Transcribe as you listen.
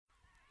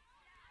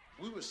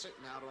We were sitting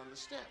out on the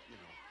step, you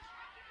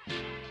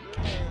know.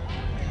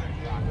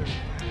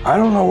 I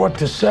don't know what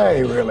to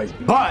say, really,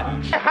 but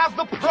I have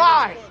the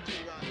pride,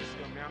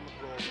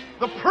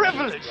 the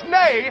privilege,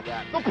 nay,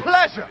 the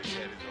pleasure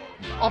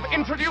of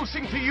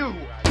introducing to you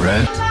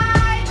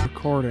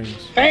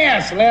recordings.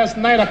 Fast. Last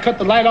night I cut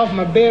the light off in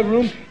my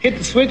bedroom, hit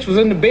the switch, was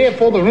in the bed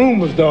before the room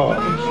was dark.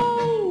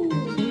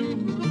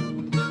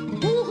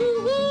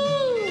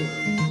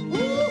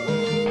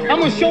 I'm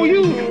gonna show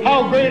you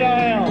how great I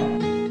am.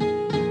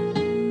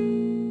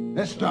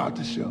 let's start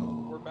the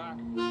show. We're back.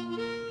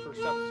 First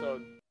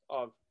episode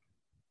of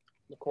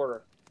The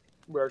Quarter.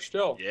 We are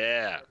still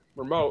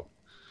remote.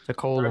 It's a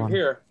cold I'm one.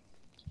 here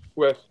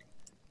with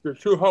your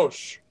two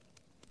hosts,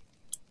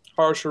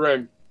 Harsh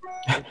Rain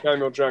and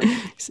Samuel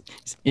Jenkins.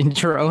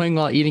 Introing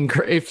while eating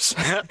grapes.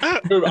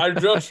 Dude, I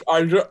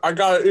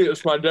gotta eat.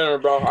 It's my dinner,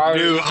 bro.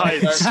 New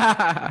heights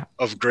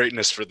of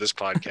greatness for this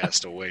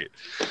podcast await.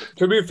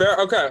 To be fair,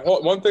 okay,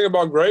 one thing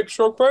about grapes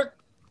real quick.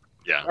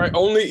 Yeah. I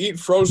only eat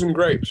frozen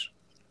grapes.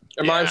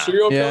 Am I a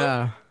serial killer?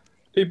 Yeah,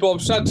 People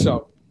have said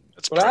so.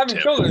 That's But I haven't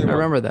killed I anyone.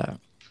 remember that.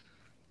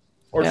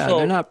 Or Yeah, so,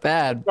 they're not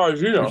bad. as far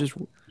as you know. They're just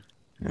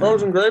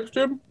Frozen grapes,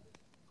 dude?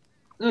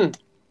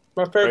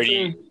 My favorite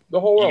thing in the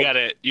whole world.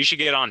 You should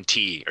get on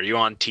tea. Are you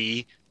on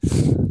tea?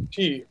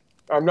 Tea.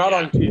 I'm not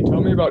on tea.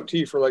 Tell me about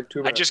tea for like 2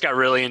 I minutes. just got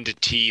really into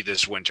tea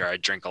this winter. I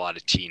drink a lot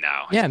of tea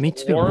now. Yeah, me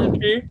too. Warm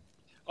tea?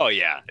 Oh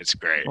yeah, it's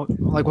great.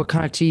 Like what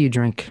kind of tea you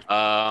drink?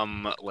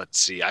 Let's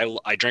see.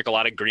 I drink a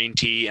lot of green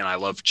tea and I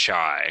love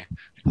chai.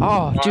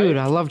 Oh, Chai? dude,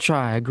 I love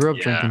chai. I grew up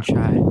Yeah. drinking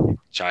chai.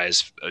 Chai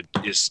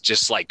is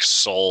just like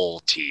soul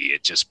tea.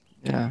 It just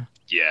Yeah,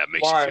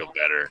 makes Why? you feel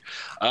better.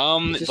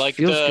 it just Like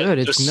feels good.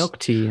 It's the, milk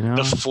tea, you know.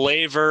 The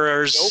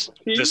flavors, Milk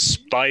tea? the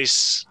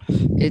spice.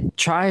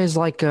 Chai is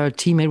like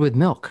tea made with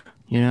milk.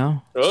 You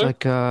know, Really?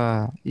 it's like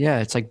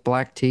it's like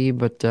black tea,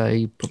 but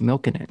you put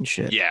milk in it and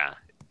shit. Yeah.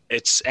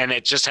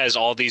 It just has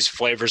all these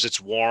flavors. It's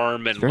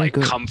warm and very like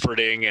good.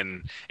 comforting,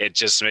 and it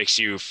just makes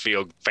you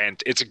feel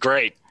it's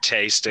great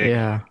tasting.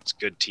 Yeah. It's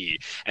good tea.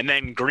 And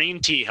then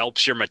green tea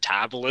helps your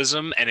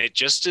metabolism, and it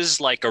just is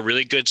like a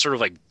really good sort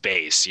of like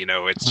base, you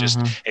know. It's just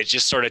it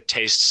just sort of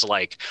tastes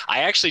like,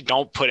 I actually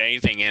don't put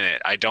anything in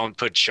it. I don't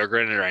put sugar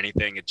in it or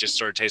anything. It just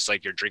sort of tastes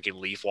like you're drinking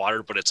leaf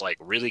water, but it's like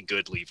really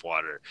good leaf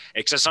water.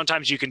 Except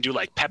sometimes you can do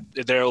like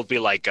there'll be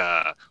like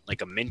a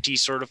minty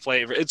sort of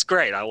flavor. It's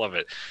great. I love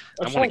it.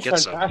 That I want to get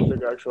sounds some.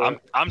 fantastic, actually.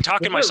 I'm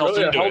talking Does it myself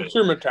really into helps it.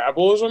 your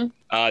metabolism?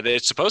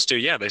 It's supposed to.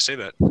 Yeah, they say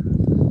that.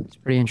 It's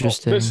pretty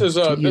interesting. This is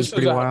Tea is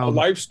pretty a wild.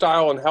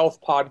 lifestyle and health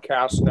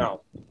podcast now.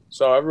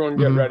 So everyone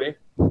get ready.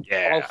 All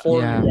Yeah,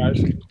 four of you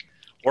guys.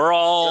 we're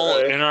all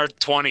Yeah. in our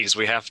 20s.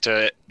 We have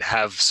to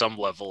have some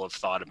level of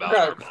thought about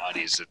Okay. our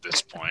bodies at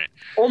this point.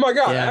 Oh my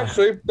God, Yeah.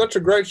 actually, that's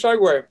a great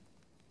segue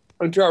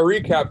into our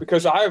recap,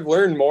 because I have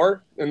learned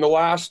more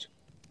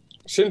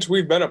since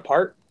we've been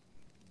apart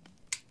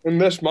in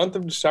this month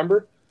of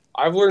December.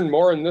 I've learned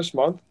more in this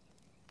month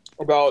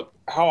about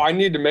how I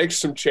need to make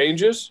some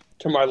changes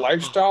to my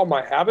lifestyle,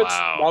 my habits,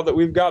 Wow. now that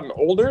we've gotten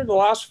older the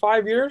last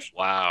 5 years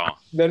Wow,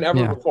 than ever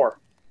Yeah. before.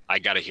 I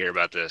got to hear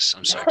about this.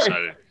 I'm so Right.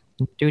 excited.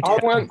 Dude,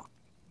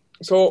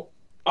 So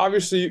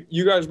obviously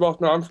you guys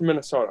both know I'm from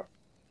Minnesota.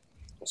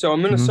 So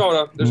in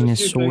Minnesota, there's a few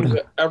things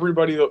Minnesota.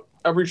 that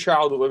every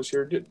child that lives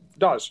here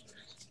does.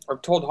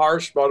 I've told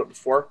Harsh about it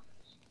before.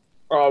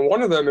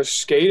 One of them is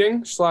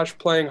skating /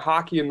 playing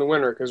hockey in the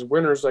winter, because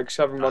winter's like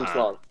 7 months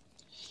long.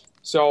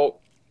 So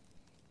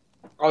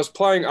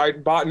I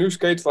bought new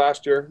skates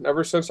last year.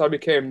 Ever since I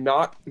became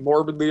not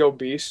morbidly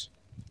obese,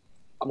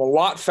 I'm a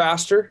lot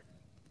faster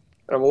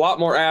and I'm a lot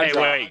more Hey,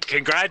 agile. wait!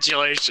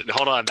 Congratulations!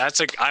 Hold on.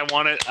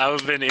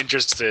 I've been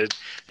interested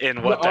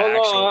in what the No,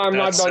 actual. I'm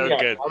not that's done so yet.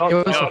 good. I don't-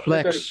 give us no, a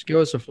flex. Give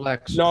us a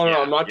flex. No, Yeah,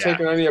 I'm not yeah.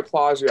 taking any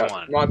applause yet. Come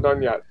on. I'm not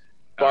done yet. All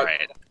But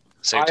right.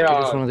 Save I, to- Give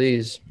us one of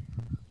these.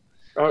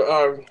 yeah.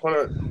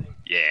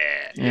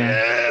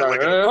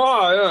 Look at it.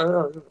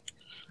 Yeah.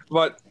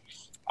 But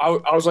I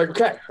was like,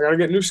 okay, I gotta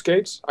get new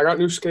skates. I got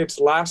new skates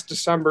last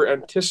December,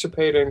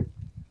 anticipating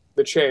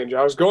the change.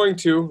 I was going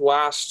to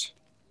last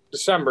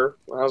December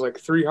when I was like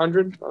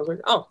 300. I was like,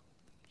 oh,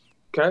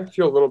 okay,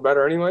 feel a little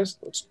better anyways.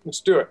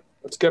 Let's do it.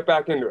 Let's get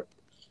back into it.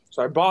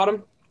 So I bought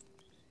them.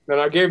 Then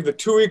I gave the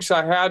 2 weeks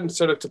I had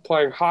instead of to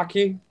playing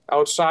hockey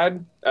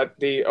outside at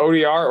the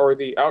ODR, or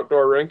the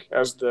outdoor rink,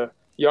 as the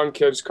young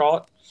kids call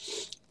it.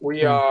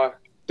 We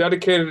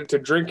dedicated it to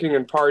drinking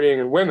and partying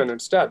and women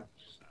instead,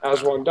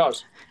 as one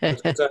does.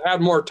 Since I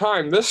had more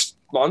time this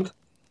month,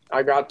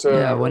 I got to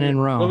Yeah, when in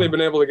Rome. really been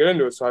able to get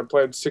into it. So I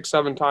played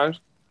 6-7 times.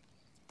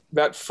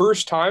 That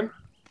first time,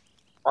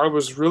 I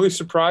was really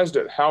surprised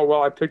at how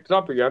well I picked it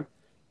up again,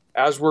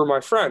 as were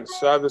my friends.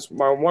 So I have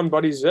my one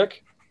buddy,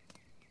 Zick.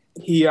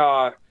 He,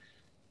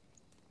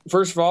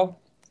 first of all,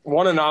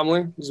 one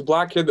anomaly. He's a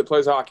black kid that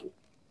plays hockey.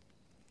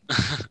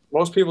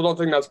 Most people don't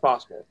think that's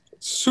possible.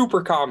 It's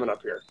super common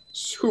up here.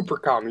 Super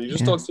common. You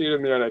just don't see it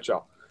in the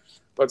NHL.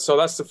 But so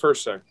that's the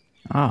first thing.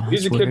 Oh,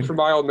 He's a that's kid weird. from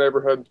my old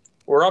neighborhood.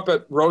 We're up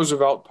at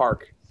Roosevelt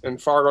Park in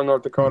Fargo,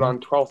 North Dakota, on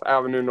 12th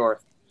Avenue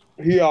North.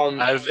 He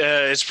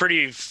It's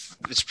pretty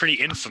it's pretty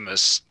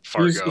infamous.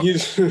 He's Fargo. yeah,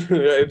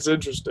 it's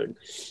interesting,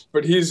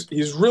 but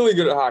he's really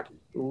good at hockey,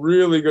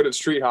 really good at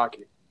street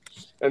hockey,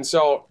 and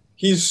so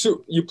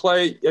you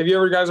play. Have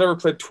you guys ever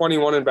played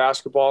 21 in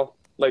basketball?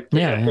 Like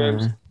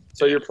games?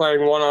 So you're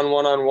playing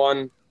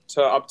one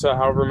to up to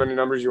however many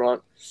numbers you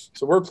want.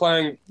 So we're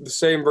playing the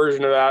same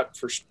version of that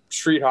for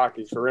street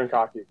hockey, for rink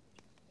hockey,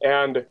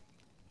 and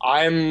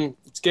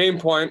it's game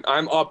point.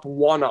 I'm up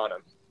 1 on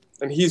him,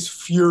 and he's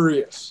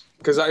furious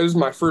because it was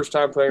my first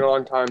time playing in a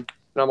long time,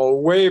 and I'm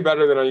way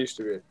better than I used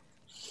to be.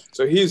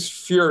 So he's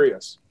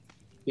furious.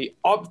 He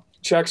up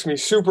checks me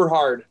super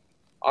hard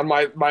on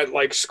my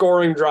like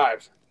scoring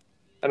drive.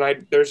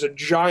 And there's a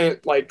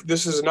giant, like,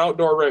 this is an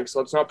outdoor rink,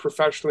 so it's not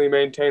professionally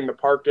maintained. The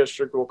park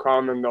district will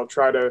come and they'll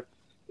try to,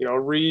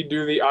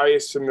 redo the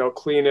ice and they'll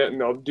clean it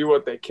and they'll do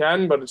what they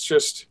can, but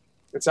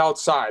it's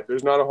outside.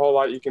 There's not a whole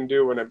lot you can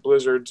do when it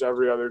blizzards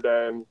every other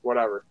day and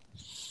whatever.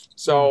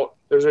 So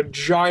there's a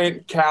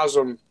giant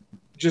chasm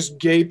just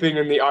gaping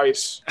in the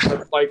ice,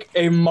 like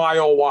a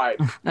mile wide.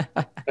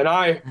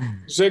 And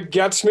Zig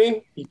gets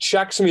me, he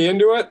checks me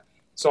into it,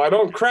 so I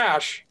don't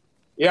crash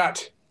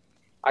yet.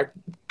 I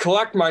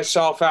collect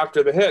myself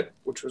after the hit,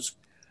 which was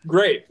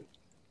great,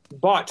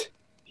 but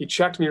he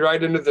checked me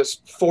right into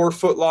this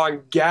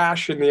 4-foot-long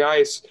gash in the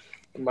ice,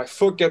 and my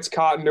foot gets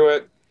caught into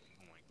it,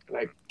 and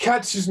I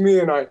catches me,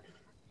 and I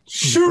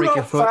shoot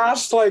up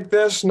fast like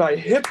this, and I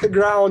hit the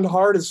ground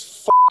hard as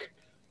fuck.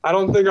 I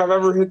don't think I've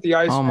ever hit the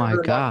ice. Oh my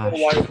gosh!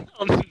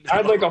 I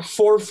had like a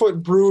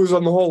 4-foot bruise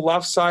on the whole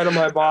left side of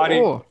my body.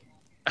 Oh.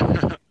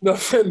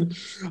 Nothing.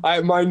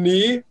 My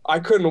knee, I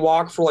couldn't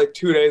walk for like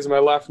 2 days. My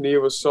left knee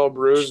was so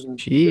bruised. And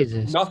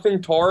Jesus.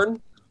 Nothing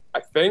torn, I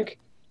think.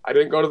 I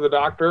didn't go to the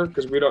doctor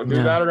because we don't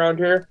do that around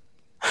here.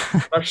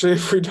 Especially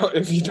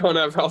if you don't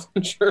have health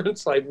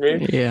insurance like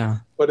me. Yeah.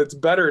 But it's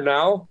better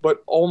now.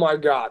 But oh my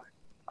God,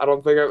 I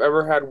don't think I've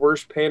ever had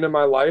worse pain in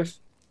my life.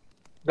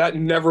 That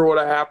never would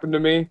have happened to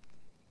me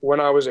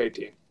when I was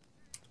 18.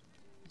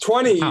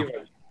 20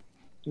 even.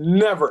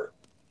 Never.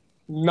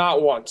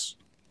 Not once.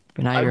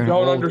 I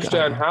don't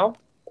understand how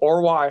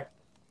or why,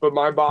 but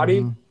my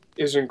body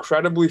is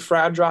incredibly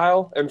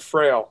fragile and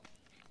frail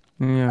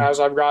as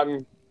I've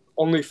gotten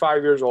only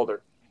 5 years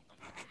older.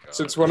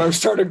 Since when I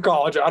started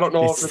college, I don't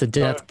know if it's the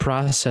death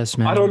process,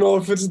 man. I don't know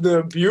if it's the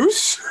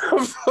abuse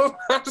of the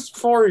last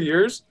 4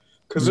 years,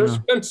 because there's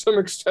been some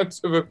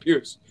extensive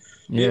abuse.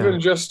 Yeah. Even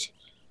just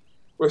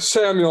with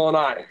Samuel and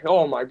I.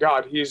 Oh my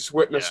God, he's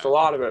witnessed a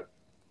lot of it.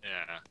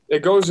 Yeah.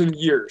 It goes in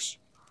years.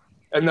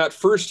 And that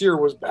first year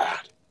was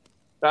bad.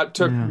 That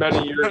took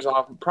many years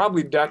off,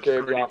 probably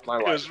decades off my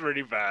life. It was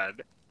pretty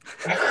bad.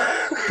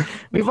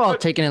 We've all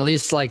taken at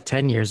least like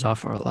 10 years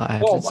off our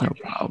lives. Oh it's no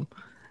problem.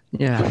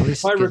 Yeah, at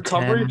least my a good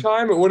recovery 10.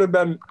 time, it would have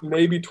been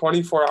maybe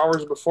 24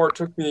 hours before. It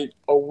took me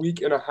a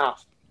week and a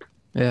half.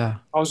 Yeah.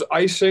 I was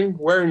icing,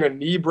 wearing a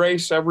knee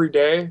brace every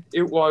day.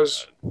 It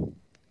was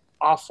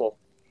awful.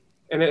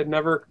 And it had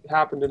never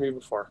happened to me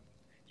before.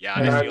 Yeah,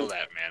 I feel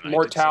that, man.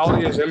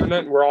 Mortality is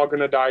imminent. We're all going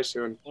to die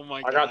soon. Oh my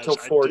I got gosh, till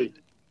 40.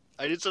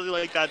 I did something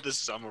like that this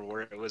summer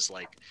where it was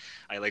like,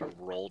 I like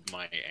rolled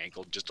my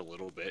ankle just a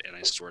little bit, and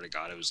I swear to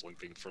God, I was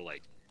limping for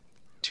like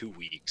 2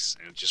 weeks,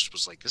 and it just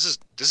was like, this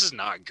is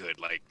not good.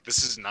 Like,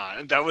 this is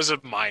not. That was a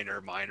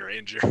minor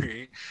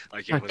injury.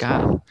 Like, it was.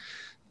 God.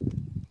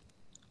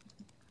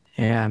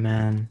 Yeah,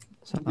 man.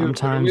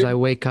 Sometimes I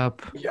wake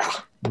up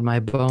and my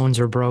bones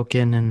are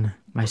broken and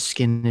my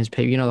skin is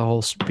paper. You know the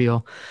whole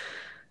spiel.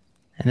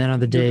 And then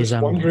other days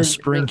I'm a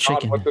spring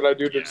chicken. What did I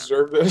do to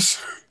deserve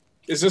this?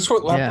 Is this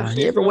what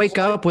leprosy You ever wake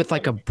up with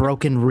like a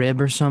broken rib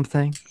or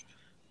something?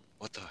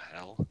 What the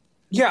hell?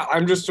 Yeah,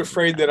 I'm just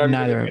afraid that I'm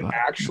going to get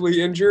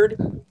actually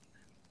injured,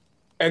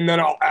 and then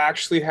I'll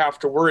actually have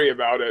to worry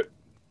about it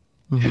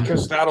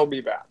because that'll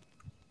be bad.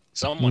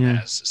 Someone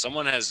like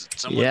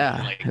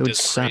does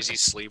suck. crazy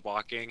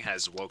sleepwalking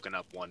has woken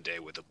up one day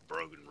with a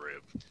broken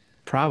rib.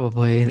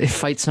 Probably they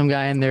fight some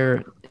guy in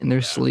their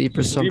sleep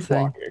or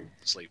something.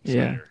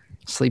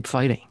 Sleep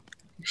fighting.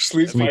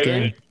 Sleep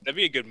fighter. That'd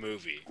be a good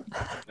movie.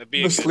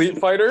 The Sleep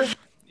Fighter.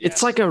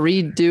 It's like a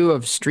redo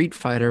of Street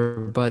Fighter,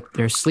 but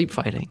they're sleep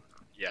fighting.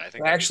 Yeah, I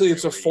think actually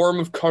it's a form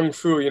of kung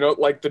fu. You know,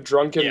 like the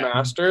Drunken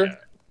Master.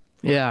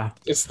 Yeah.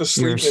 It's the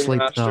sleeping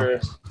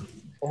master.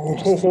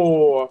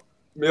 Oh,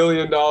 $1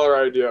 million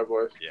idea,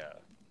 boy. Yeah.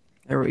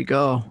 There we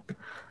go.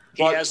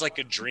 He has like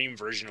a dream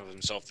version of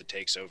himself that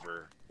takes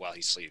over while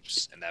he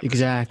sleeps, and that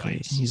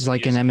exactly. He's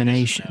like an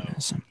emanation.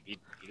 He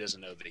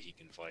doesn't know that he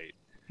can fight.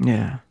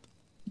 Yeah,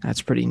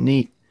 that's pretty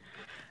neat.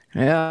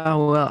 Yeah,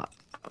 well,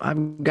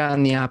 I've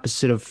gotten the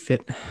opposite of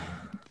fit.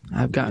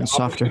 I've gotten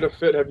softer. Opposite of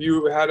fit. Have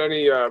you had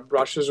any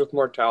brushes with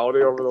mortality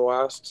over the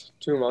last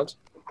 2 months?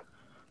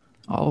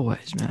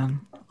 Always,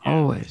 man.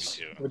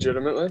 Always.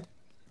 Legitimately?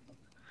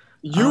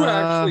 You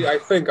actually, I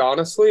think,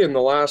 honestly, in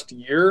the last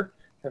year,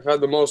 have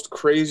had the most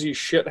crazy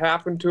shit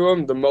happen to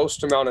him the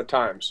most amount of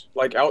times.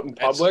 Like out in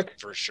public.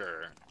 That's for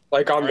sure.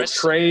 Like on the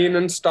train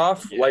and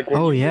stuff. Yeah. Like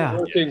when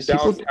working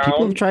downtown.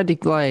 People tried to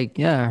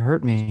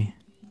hurt me.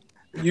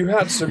 You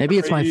had some maybe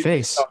it's my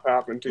face stuff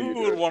happen to you.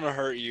 Who would want to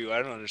hurt you?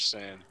 I don't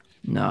understand.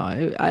 No,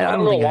 I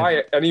don't know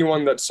why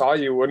anyone that saw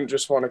you wouldn't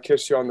just want to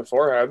kiss you on the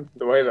forehead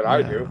the way that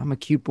I do. I'm a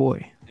cute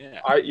boy.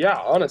 Yeah.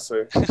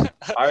 Honestly,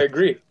 I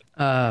agree.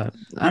 I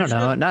don't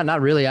know.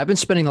 Not really. I've been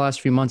spending the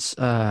last few months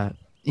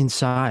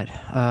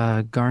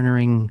inside,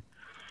 garnering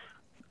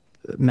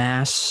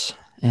mass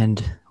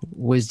and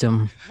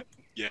wisdom.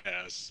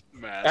 Yes.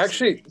 Mass.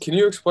 Actually, can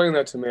you explain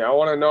that to me? I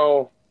want to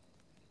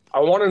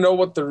know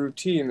what the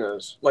routine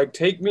is. Like,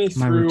 take me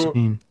My through.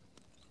 routine.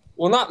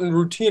 Well, not in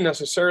routine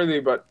necessarily,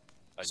 but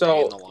A so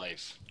day in the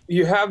life.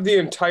 you have the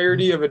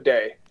entirety of a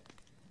day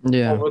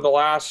Yeah. over the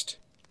last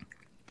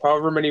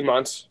however many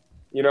months.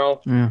 You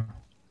know, Yeah.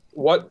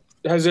 what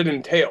has it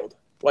entailed?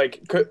 Like,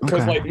 because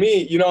Okay. like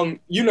me, you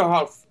know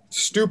how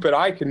stupid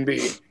I can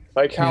be.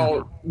 Like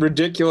how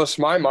ridiculous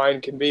my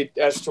mind can be,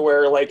 as to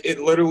where like it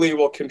literally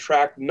will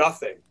contract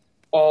nothing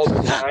all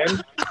the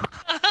time.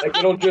 Like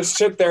it'll just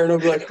sit there and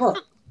it'll be like, huh,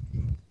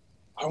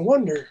 I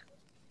wonder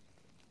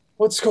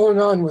what's going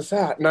on with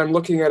that. And I'm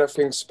looking at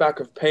a speck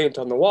of paint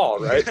on the wall,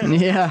 right?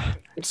 Yeah.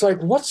 It's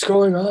like, what's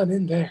going on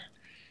in there?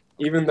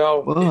 Even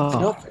though it's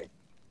nothing.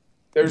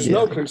 There's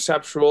no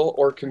conceptual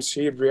or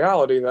conceived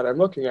reality that I'm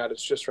looking at.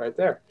 It's just right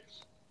there.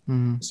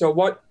 Mm. So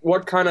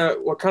what kind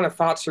of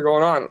thoughts are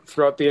going on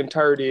throughout the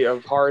entirety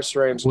of Horace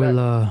Rain's day?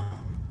 Well,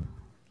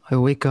 I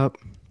wake up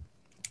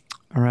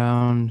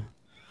around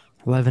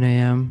 11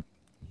 a.m.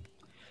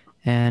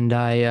 and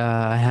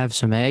I have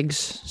some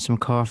eggs, some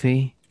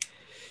coffee,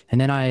 and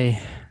then I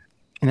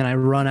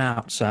run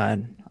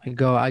outside. I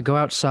go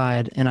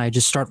outside and I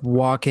just start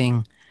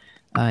walking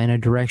in a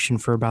direction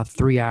for about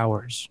 3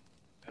 hours.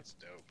 That's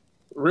dope.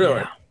 Really?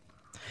 Yeah.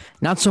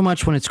 Not so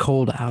much when it's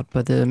cold out,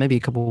 but maybe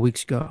a couple of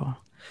weeks ago.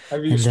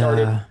 Have you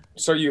started?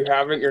 So you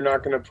haven't? You're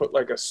not going to put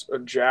like a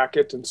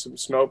jacket and some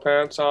snow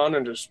pants on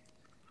and just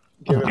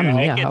give it out?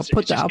 Yeah,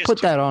 I'll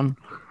put that on.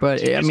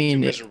 But I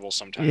mean, too miserable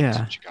sometimes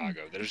in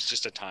Chicago. There's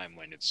just a time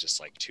when it's just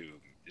like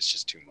it's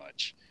just too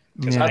much.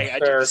 Because I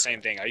do the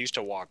same thing. I used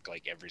to walk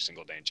like every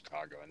single day in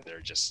Chicago, and they're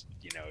just,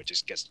 it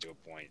just gets to a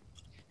point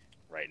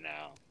right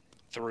now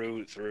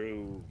through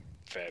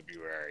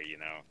February,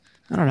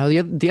 I don't know.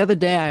 The other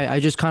day, I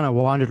just kind of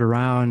wandered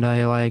around.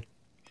 I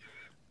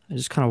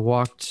just kind of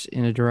walked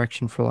in a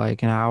direction for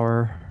like an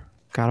hour,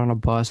 got on a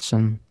bus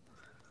and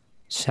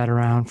sat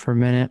around for a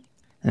minute,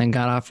 and then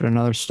got off at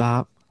another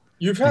stop.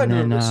 You've had to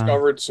have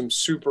discovered some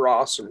super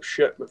awesome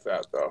shit with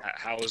that, though.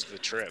 How was the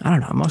trip? I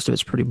don't know. Most of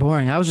it's pretty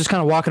boring. I was just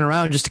kind of walking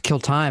around just to kill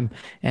time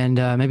and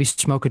maybe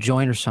smoke a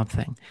joint or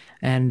something.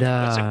 And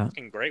that's a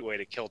fucking great way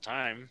to kill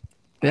time.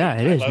 Yeah,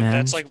 it is,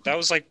 man.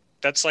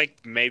 That's like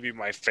maybe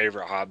my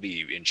favorite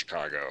hobby in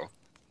Chicago.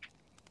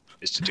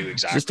 Is to do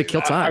exactly just to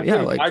kill time.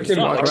 I can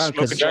walk around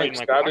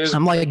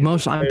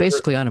because I'm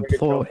basically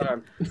unemployed.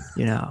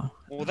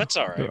 Well, that's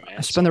all right, man.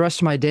 I spend the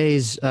rest of my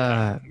days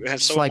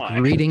just like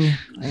reading.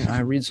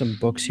 I read some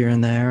books here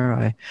and there.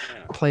 I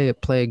play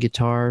a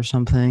guitar or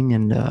something,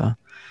 and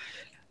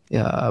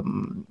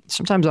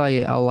sometimes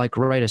I'll like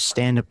write a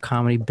stand-up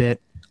comedy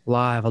bit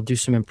live. I'll do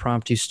some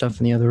impromptu stuff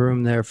in the other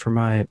room there for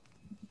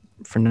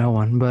no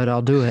one, but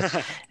I'll do it.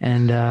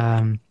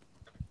 And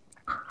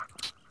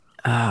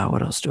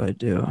what else do I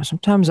do?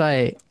 Sometimes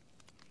I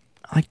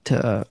like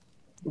to.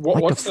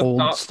 What's the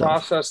thought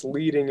process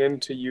leading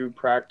into you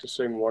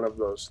practicing one of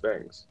those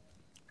things?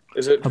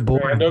 Is it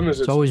random?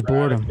 Is it always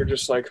sporadic? boredom. You're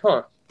just like,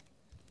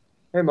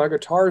 hey, my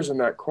guitar's in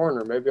that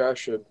corner. Maybe I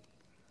should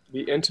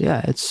be into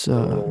it for a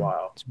little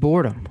while. It's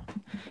boredom.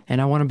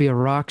 And I want to be a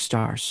rock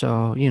star.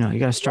 So, you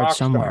got to start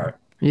somewhere.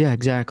 Yeah,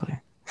 exactly.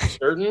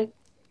 Certain?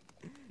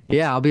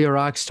 Yeah, I'll be a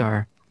rock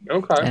star.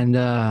 Okay. And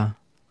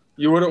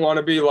you wouldn't want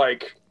to be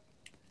like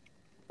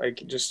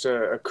just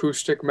a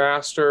acoustic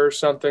master or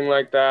something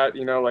like that,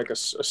 like a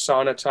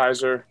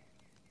sonatizer.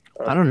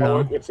 I don't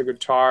know. With a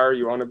guitar,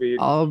 you want to be.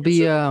 I'll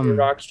be a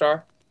rock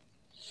star.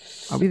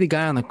 I'll be the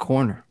guy on the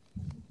corner.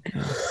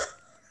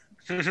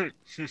 I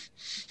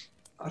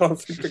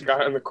don't think the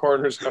guy in the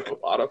corners have a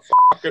lot of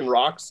fucking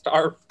rock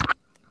star.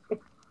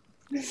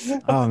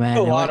 Oh man,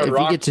 if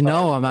you get to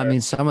know them, I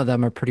mean, some of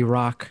them are pretty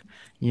rock.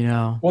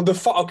 Well,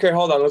 okay,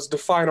 hold on. Let's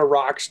define a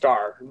rock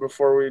star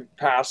before we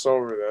pass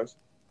over this.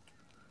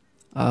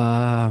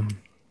 I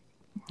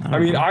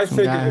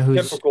think of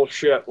the typical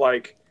shit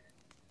like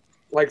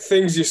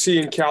things you see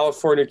in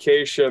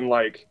Californication,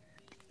 like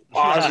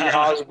Ozzy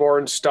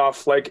Osbourne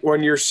stuff. Like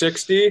when you're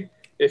 60,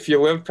 if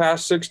you live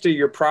past 60,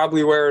 you're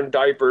probably wearing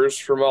diapers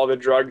from all the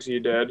drugs you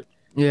did.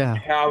 Yeah. You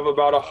have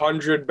about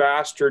 100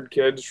 bastard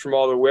kids from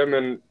all the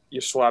women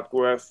you slept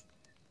with,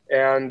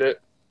 and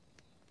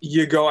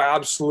you go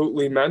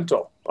absolutely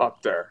mental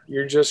up there.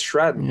 You're just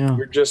shredding. Yeah.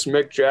 You're just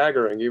Mick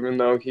Jaggering, even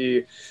though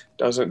he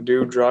doesn't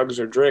do drugs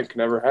or drink,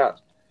 never has.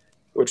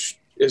 Which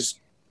is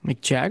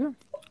Mick Jagger?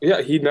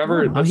 Yeah, he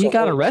never. He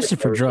got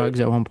arrested for drugs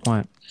at one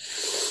point.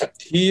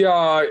 He,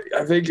 I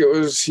think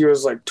he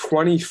was like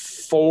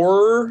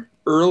 24,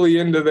 early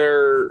into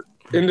their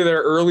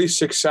early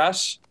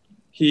success.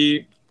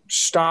 He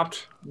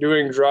stopped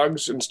doing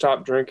drugs and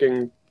stopped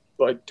drinking,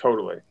 like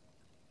totally.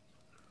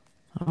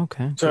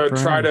 Okay. To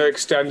try to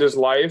extend his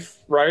life,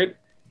 right?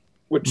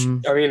 which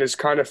I mean is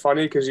kind of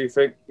funny because you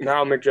think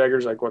now Mick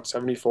Jagger's like what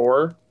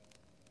 74,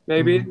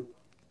 maybe,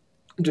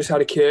 just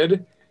had a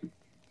kid.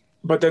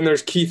 But then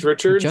there's Keith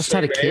Richards. Just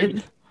had a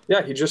kid?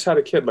 Yeah, he just had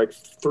a kid like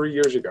 3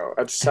 years ago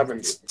at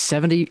 70.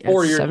 70?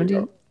 4 years 70?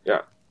 ago.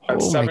 Yeah. At Oh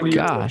 70 my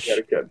gosh. he had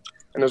a kid.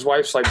 And his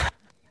wife's like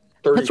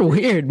 30. That's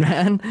weird,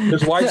 man.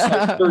 His wife's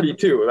like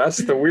 32. That's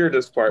the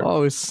weirdest part.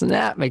 Oh,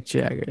 snap, Mick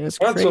Jagger. That's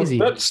That's crazy.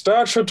 a bit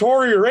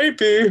statutory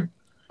rapey.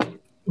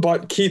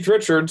 But Keith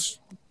Richards,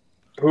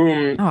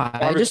 whom No, I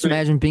just obviously-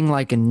 imagine being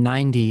like a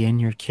 90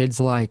 and your kid's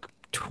like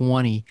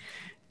 20.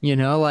 You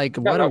know, like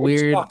Yeah, what a that would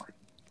weird suck.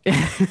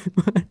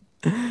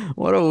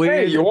 what a Hey,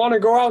 weird you want to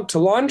go out to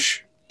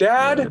lunch,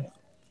 Dad?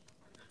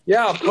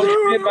 Yeah, push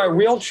me in my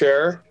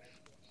wheelchair.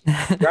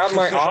 Grab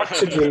my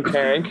oxygen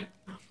tank.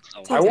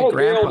 I won't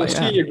be able to grandpa,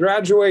 yeah. see you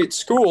graduate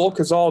school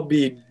because I'll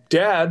be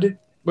dead.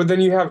 But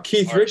then you have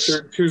Keith Ars.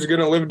 Richards, who's going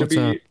to live to What's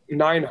be up?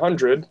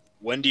 900.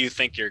 When do you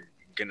think you're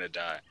gonna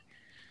die?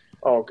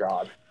 Oh,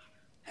 God.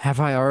 Have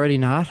I already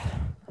not?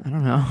 I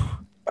don't know. I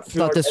I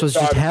thought this was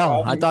just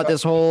hell. I thought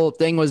this whole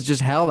thing was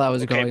just hell that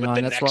was going but on.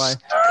 the That's why.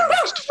 the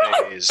next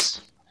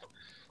phase.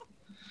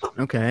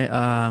 Okay.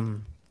 I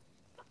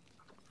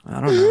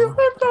don't know.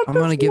 I'm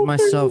gonna give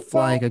myself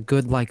like a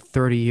good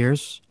 30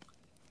 years.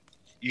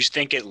 You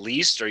think at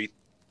least, or you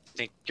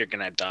think you're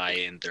gonna die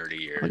in 30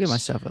 years? I'll give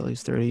myself at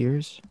least 30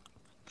 years.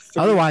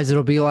 Otherwise,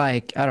 it'll be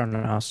like, I don't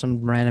know,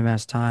 some random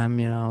ass time.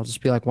 You know, I'll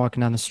just be like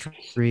walking down the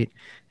street,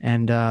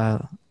 and I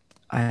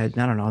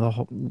don't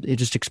know, it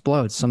just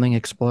explodes. Something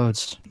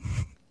explodes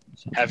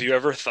Have you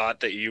ever thought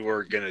that you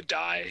were gonna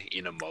die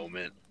in a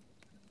moment?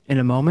 in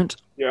a moment,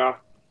 Yeah.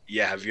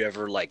 Yeah. Have you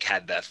ever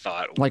had that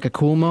thought? like a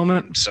cool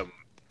moment.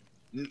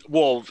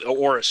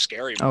 Or a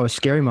scary moment. Oh, a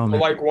scary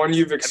moment. Like one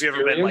you've Have you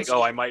experienced. ever been like,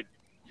 oh, I might?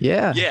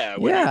 Yeah. Yeah.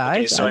 Yeah.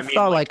 I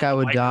thought like I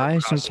would die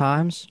microcosm.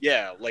 sometimes.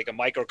 Yeah, like a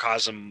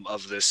microcosm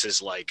of this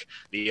is like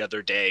the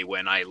other day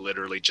when I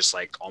literally just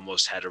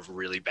almost had a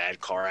really bad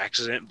car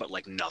accident, but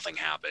nothing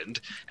happened.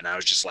 And I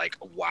was just like,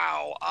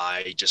 wow,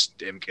 I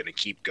just am going to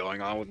keep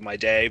going on with my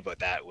day. But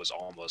that was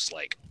almost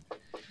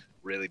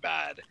really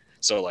bad.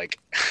 So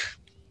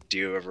do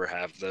you ever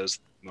have those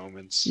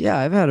moments? Yeah,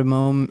 I've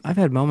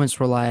had moments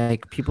where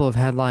people have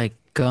had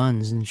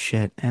guns and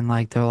shit, and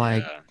they're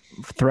Yeah.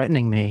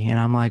 threatening me, and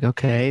I'm like,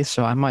 okay,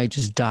 so I might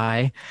just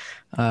die.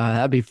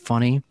 That'd be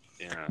funny.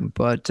 Yeah.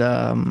 But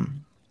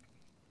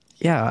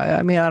yeah,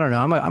 I mean, I don't know.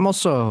 I'm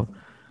also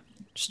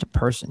just a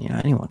person. You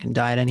know, anyone can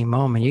die at any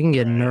moment. You can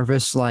get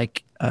nervous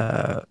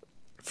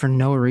for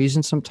no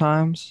reason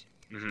sometimes,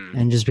 Mhm.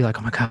 and just be like,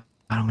 oh my god,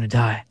 I'm gonna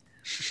die.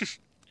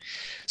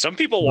 Some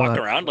people walk But-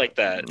 around like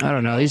that. I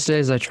don't know. These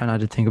days, I try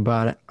not to think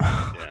about it.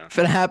 Yeah. If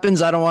it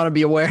happens, I don't want to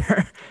be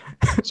aware.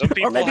 Some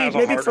people or maybe have a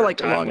maybe for harder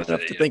time long with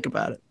enough it, to yeah. think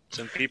about it.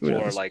 Some people Who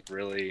are knows?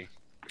 really.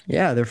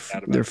 Yeah, they're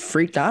Sad about they're that.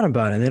 freaked out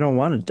about it. They don't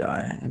want to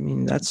die. I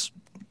mean,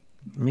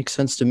 makes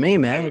sense to me,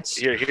 man.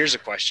 Here's a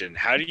question: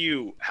 How do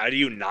you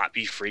not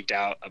be freaked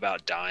out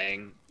about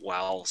dying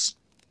while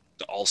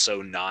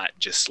also not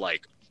just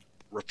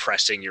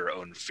repressing your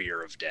own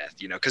fear of death?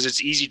 You know, because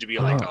it's easy to be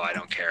like, Oh. oh, I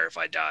don't care if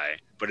I die,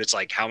 but it's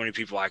how many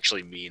people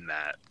actually mean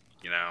that?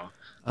 You know,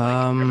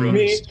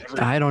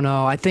 I don't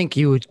know. I think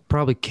you would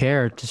probably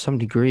care to some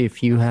degree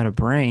if you had a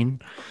brain.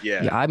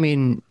 yeah. Yeah, I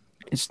mean,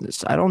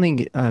 I don't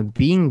think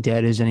being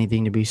dead is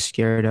anything to be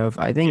scared of.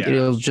 I think Yeah.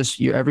 it'll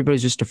just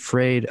everybody's just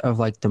afraid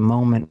of the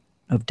moment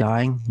of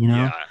dying. You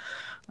know. Yeah.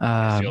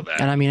 I feel that.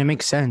 And I mean, it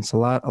makes sense. A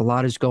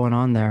lot is going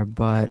on there,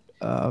 but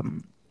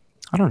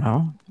I don't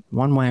know.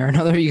 One way or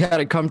another, you got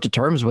to come to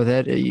terms with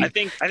it. You I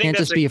think can't that's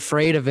just be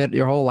afraid of it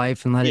your whole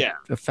life and let Yeah.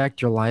 it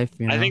affect your life.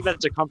 You know? I think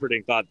that's a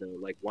comforting thought though.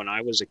 When I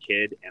was a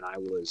kid and I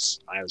was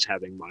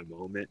having my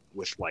moment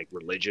with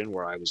religion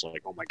where I was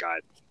like, oh my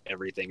God,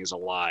 everything is a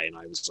lie. And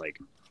I was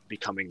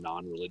becoming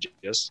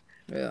non-religious.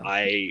 Yeah.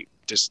 I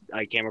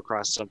came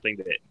across something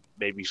that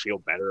made me feel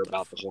better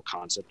about the whole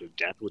concept of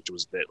death, which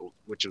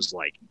was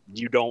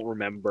you don't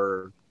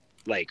remember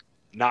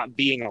not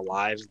being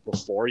alive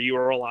before you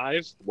were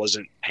alive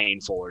wasn't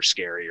painful or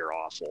scary or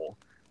awful.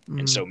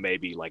 And so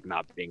maybe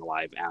not being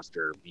alive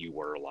after you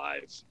were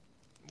alive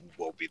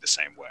will be the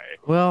same way.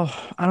 Well,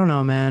 I don't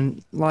know,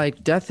 man.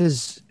 Death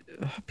is,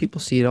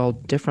 people see it all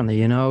differently,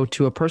 you know.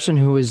 To a person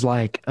who is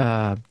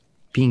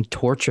being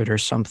tortured or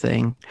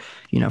something,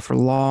 you know, for a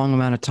long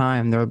amount of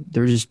time, they're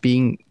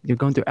going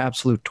through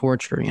absolute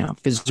torture, you know,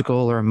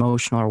 physical or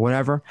emotional or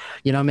whatever.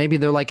 You know, maybe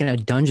they're in a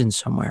dungeon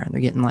somewhere and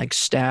they're getting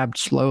stabbed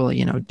slowly,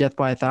 you know, death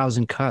by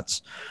 1,000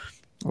 cuts.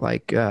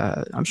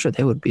 I'm sure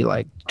they would be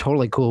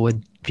totally cool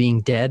with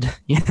being dead,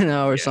 you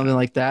know, or something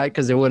like that,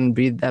 because it wouldn't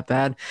be that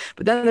bad.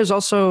 But then there's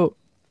also,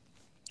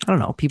 I don't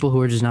know, people who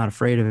are just not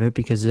afraid of it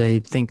because they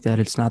think that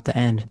it's not the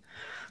end.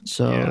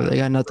 So they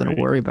got nothing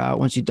to worry about.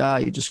 Once you die,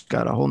 you just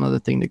got a whole nother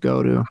thing to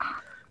go to.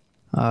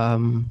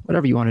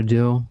 Whatever you want to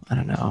do. I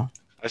don't know.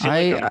 I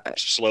feel like I'm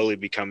slowly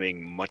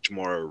becoming much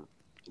more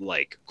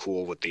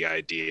cool with the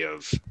idea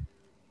of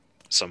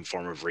some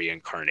form of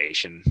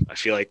reincarnation. I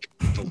feel like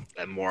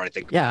the more I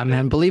think. Yeah,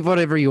 man. Believe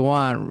whatever you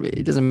want.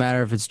 It doesn't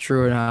matter if it's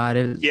true or not.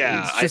 It's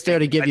just there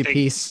to give you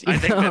peace. I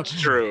think that's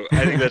true.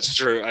 I think that's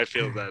true. I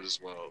feel that as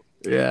well.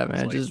 Yeah,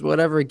 man. Like, just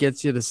whatever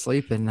gets you to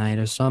sleep at night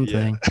or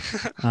something.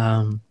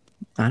 Yeah.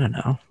 I don't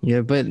know.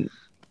 Yeah, but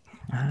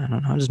I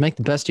don't know. Just make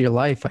the best of your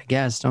life, I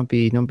guess. Don't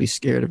be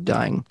scared of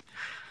dying,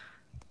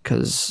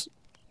 because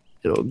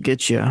it'll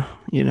get you.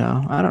 You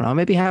know. I don't know.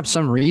 Maybe have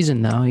some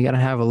reason though. You got to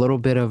have a little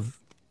bit of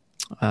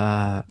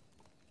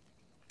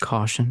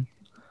caution.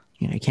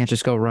 You know, you can't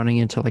just go running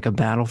into like a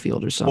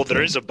battlefield or something. Well,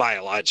 there is a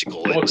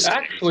biological instinct.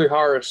 Actually,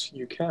 Horace,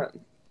 you can.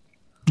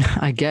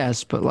 I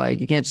guess, but like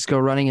you can't just go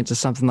running into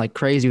something like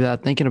crazy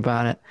without thinking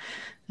about it,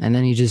 and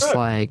then you just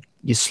like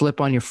you slip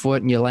on your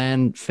foot and you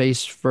land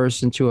face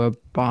first into a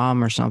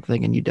bomb or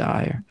something and you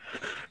die. Or,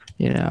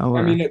 you know.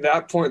 I mean, at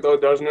that point though,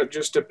 doesn't it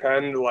just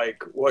depend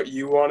like what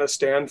you want to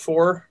stand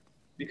for?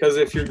 Because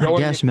if you're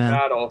going into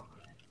battle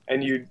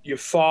and you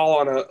fall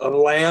on a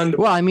land.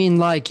 Well, I mean,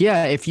 like,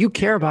 yeah, if you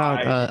care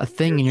about a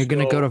thing and you're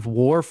going to go to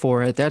war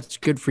for it, that's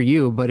good for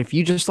you. But if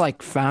you just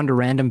like found a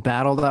random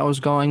battle that was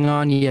going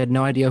on, you had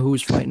no idea who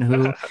was fighting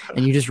who,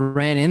 and you just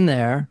ran in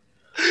there,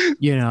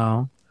 you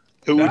know.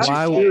 Who would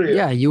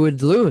you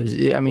would lose.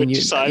 I mean, you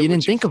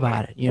didn't think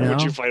about it, you know.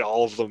 Would you fight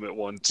all of them at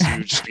once?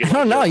 You just be I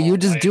don't know. You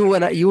just do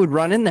what you would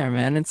run in there,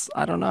 man.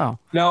 I don't know.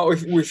 Now,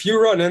 if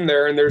you run in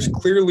there and there's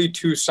clearly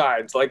two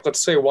sides, like let's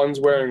say one's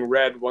wearing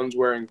red, one's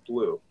wearing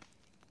blue.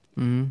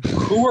 Mm-hmm.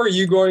 Who are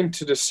you going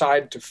to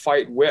decide to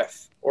fight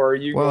with? Or are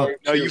you going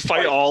to you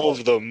fight all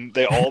of them.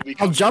 They all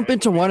become I'll jump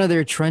into one of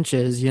their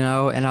trenches, you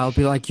know, and I'll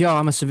be like, yo,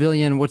 I'm a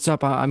civilian. What's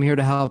up? I'm here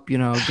to help, you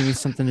know, give me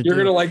something to do. You're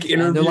going to like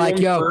interview like,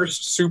 them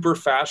first super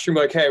fast. You're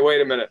like, hey,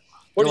 wait a minute.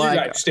 What do you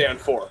guys stand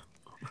for?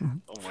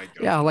 Oh my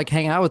God. Yeah, I'll like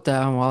hang out with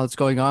them while it's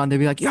going on. They'd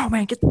be like, yo,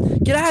 man,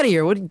 get out of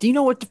here. Do you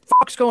know what the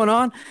fuck's going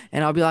on?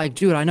 And I'll be like,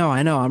 dude, I know.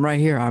 I'm right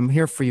here. I'm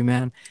here for you,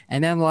 man.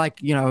 And then like,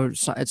 you know,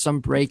 at some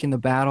break in the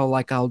battle,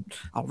 like I'll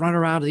run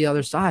around to the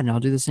other side and I'll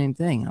do the same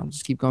thing. I'll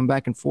just keep going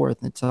back and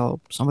forth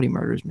until somebody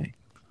murders me.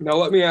 Now,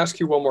 let me ask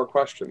you one more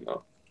question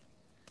though,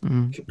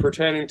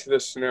 pertaining to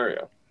this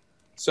scenario.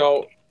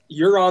 So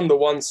you're on the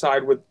one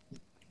side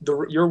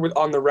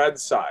on the red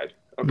side.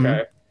 Okay.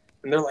 Mm-hmm.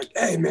 And they're like,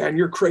 hey, man,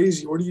 you're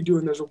crazy. What are you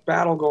doing? There's a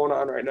battle going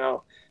on right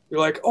now. You're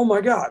like, oh, my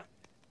God.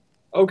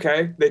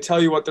 Okay. They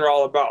tell you what they're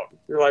all about.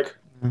 You're like,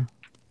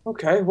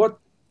 okay,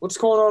 what's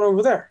going on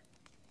over there?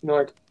 And they're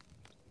like,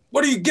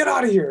 what do you get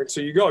out of here? And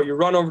so you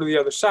run over to the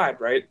other side,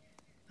 right?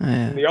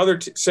 And the other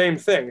same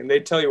thing. And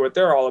they tell you what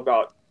they're all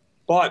about.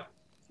 But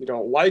if you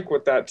don't like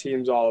what that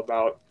team's all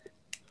about,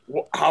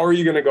 how are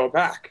you going to go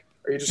back?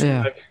 Are you just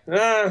going to be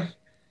like,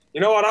 you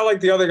know what? I like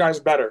the other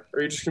guys better. Or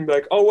you're just going to be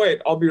like, oh, wait,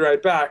 I'll be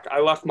right back. I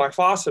left my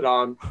faucet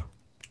on.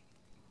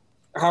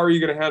 How are you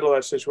going to handle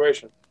that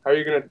situation? How are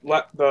you going to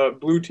let the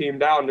blue team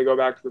down to go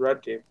back to the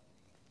red team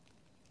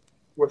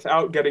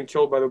without getting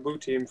killed by the blue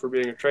team for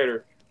being a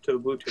traitor to the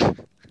blue team?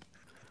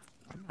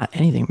 Not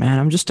anything, man.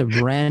 I'm just a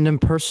random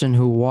person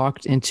who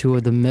walked into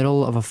the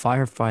middle of a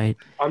firefight.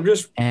 I'm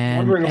just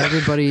and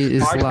everybody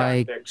is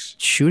like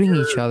shooting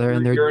each other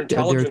and they're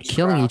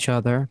killing each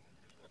other.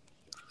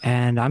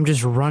 And I'm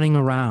just running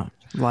around.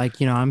 Like,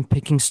 you know, I'm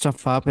picking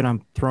stuff up and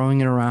I'm throwing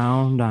it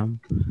around. I'm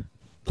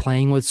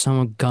playing with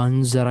some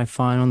guns that I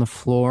find on the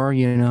floor,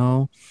 you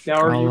know. Now,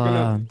 are you going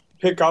to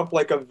pick up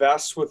like a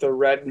vest with a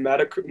red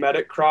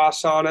medic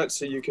cross on it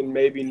so you can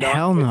maybe not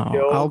Hell no. get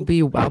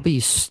killed? I'll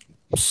be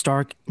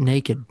stark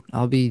naked.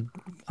 I'll be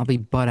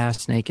butt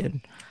ass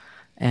naked.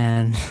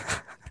 And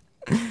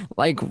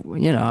like,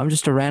 you know, I'm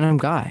just a random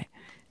guy.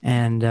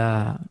 And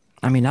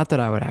I mean, not that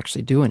I would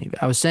actually do any of it.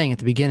 I was saying at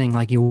the beginning,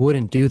 like, you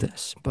wouldn't do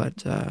this.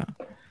 But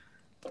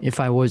if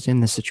I was in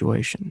the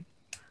situation,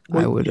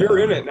 I would. You're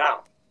in it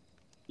now.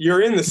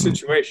 You're in the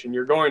situation.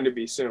 You're going to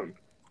be soon.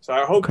 So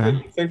I hope that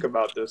you think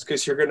about this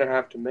because you're going to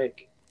have to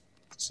make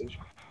a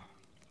decision.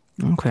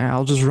 Okay,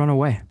 I'll just run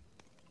away.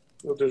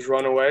 You'll just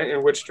run away?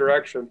 In which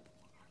direction?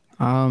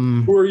 Who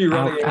are you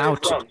running away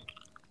from?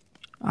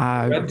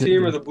 Red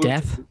team or the blue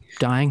team?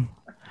 Dying.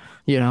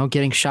 You know,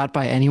 getting shot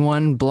by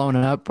anyone, blown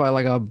up by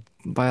like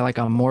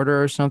a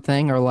mortar or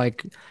something, or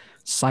like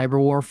cyber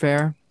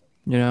warfare,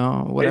 you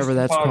know, whatever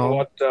that's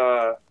called.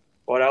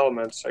 What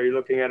elements are you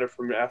looking at it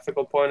from an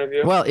ethical point of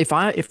view? Well, if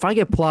I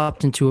get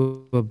plopped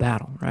into a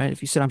battle, right?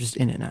 If you said I'm just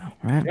in it now,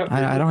 right? Yep.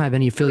 I don't have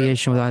any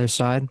affiliation with either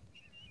side.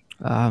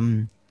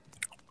 What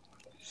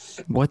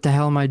the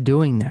hell am I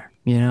doing there?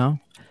 You know,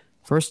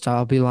 first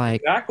I'll be like,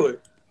 exactly.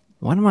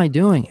 What am I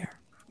doing here?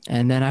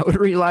 And then I would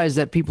realize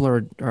that people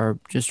are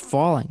just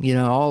falling, you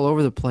know, all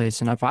over the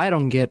place. And if I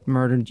don't get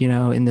murdered, you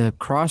know, in the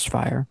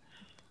crossfire,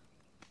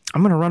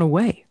 I'm going to run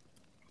away.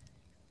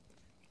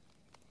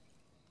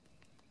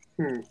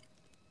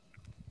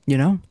 You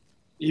know?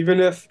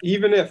 Even if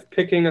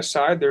picking a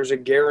side, there's a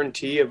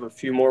guarantee of a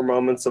few more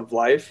moments of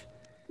life,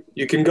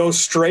 you can go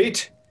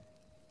straight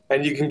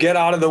and you can get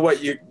out of the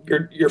what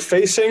you're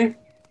facing.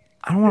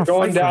 I don't want to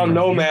going down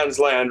no man's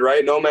land,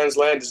 right? No man's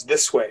land is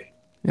this way.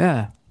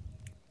 Yeah.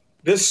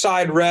 This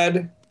side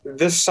red,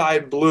 this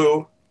side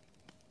blue.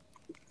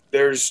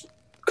 There's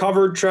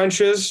covered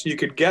trenches. You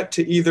could get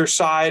to either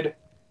side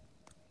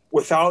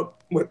without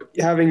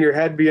having your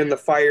head be in the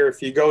fire.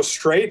 If you go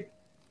straight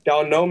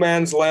down no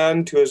man's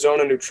land to a zone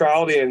of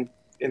neutrality and,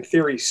 in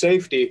theory,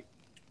 safety,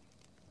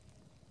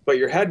 but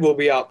your head will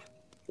be up,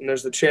 and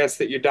there's the chance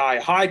that you die,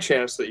 high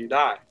chance that you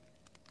die.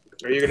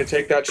 Are you going to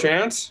take that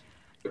chance?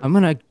 I'm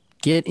going to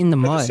get in the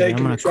For the mud. sake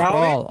I'm of going to neutrality?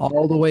 crawl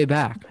all the way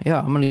back. Yeah,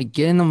 I'm going to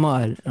get in the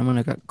mud. I'm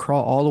going to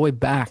crawl all the way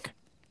back.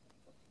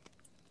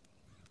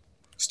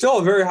 Still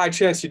a very high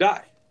chance you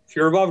die if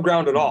you're above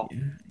ground at all.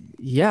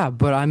 Yeah,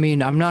 but I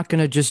mean, I'm not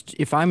going to just,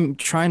 if I'm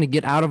trying to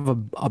get out of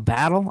a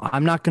battle,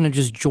 I'm not going to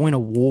just join a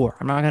war.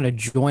 I'm not going to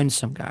join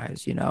some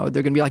guys, you know.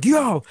 They're going to be like,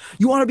 yo,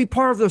 you want to be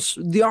part of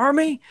the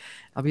army?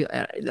 I'll be,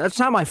 that's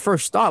not my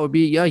first thought. Would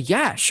be,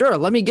 yeah, sure.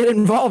 Let me get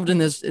involved in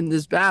this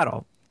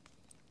battle.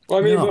 Well,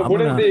 I mean, No, but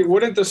I'm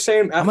wouldn't the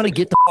same I'm going to ethics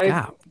get the apply-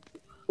 fuck out.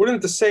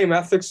 Wouldn't the same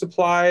ethics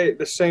apply,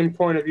 the same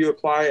point of view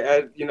apply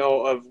at,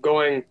 of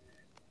going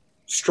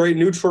straight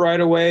neutral right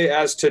away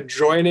as to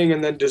joining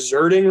and then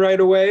deserting right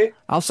away?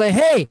 I'll say,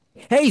 hey,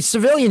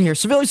 civilian here,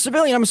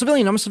 civilian, I'm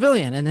a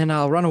civilian, and then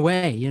I'll run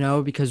away, you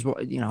know, because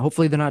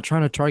hopefully they're not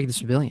trying to target the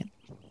civilian.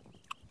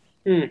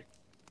 Yeah.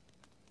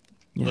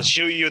 They'll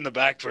shoot you in the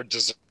back for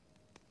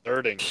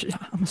deserting.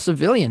 I'm a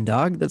civilian,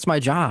 dog. That's my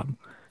job.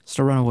 Is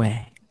to run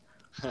away.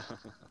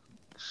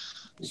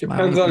 It's my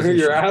Depends only on who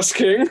you're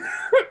position. asking.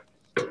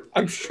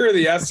 I'm sure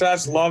the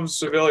SS loves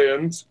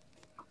civilians.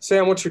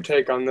 Sam, what's your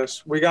take on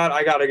this? I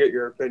got to get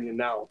your opinion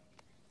now.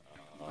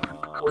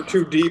 We're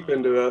too deep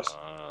into this.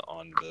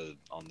 On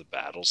the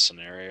battle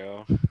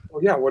scenario.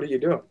 Well, yeah. What are you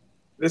doing?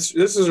 This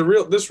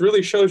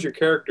really shows your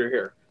character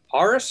here.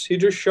 Horus, he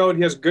just showed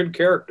he has good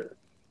character.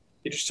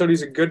 He just showed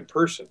he's a good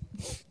person.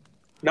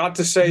 Not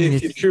to say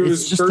if you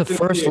choose it's just the certainty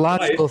first in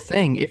logical life-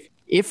 thing.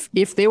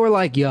 If they were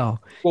like, yo,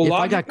 Well, if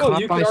I got logical,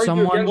 caught you by could argue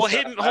someone, against Well,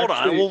 hit. that, Hold on.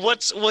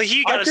 actually. Well,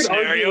 he I got a could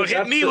scenario. argue Hit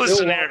that's me the with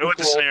the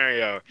illogical-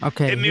 scenario.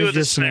 okay, Hit me here's with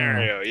your the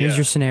scenario. Here's Yeah.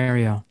 your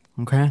scenario.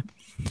 Okay,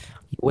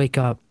 you wake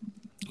up,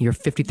 you're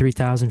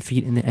 53,000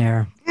 feet in the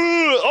air.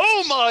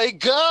 Oh my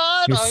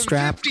God! You're I'm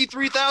strapped.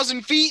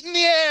 53,000 feet in the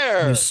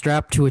air. You're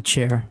strapped to a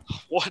chair.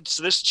 What's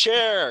this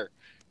chair?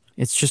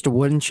 It's just a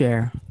wooden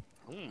chair.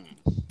 Hmm.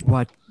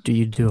 What do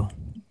you do?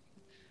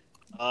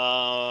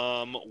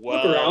 around.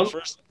 Well,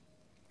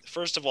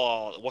 first of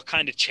all, what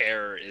kind of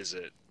chair is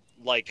it?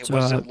 Like, So,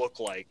 what does it look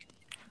like?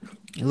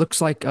 It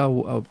looks like a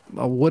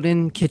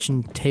wooden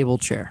kitchen table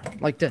chair,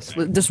 like this.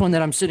 This one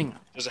that I'm sitting on.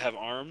 Does it have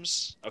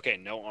arms? Okay,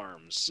 no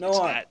arms. No it's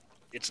arm.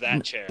 It's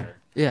that chair.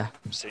 Yeah,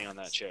 I'm sitting on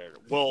that chair.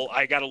 Well,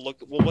 I gotta look.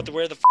 Well,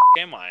 where the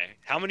am I?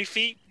 How many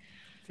feet?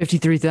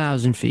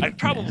 53,000 feet. I'd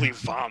probably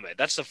vomit.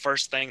 That's the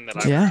first thing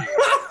that I Yeah.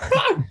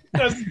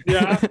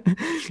 Yeah.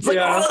 It's like,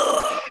 Yeah.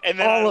 And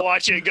then I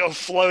watch it go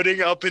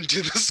floating up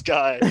into the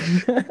sky,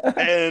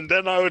 and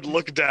then I would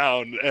look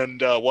down,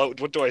 and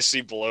what do I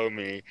see below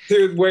me?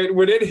 Dude, wait,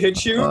 would it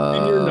hit you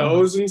in your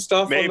nose and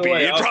stuff? Maybe on the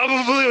way it up?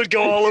 probably would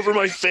go all over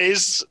my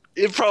face.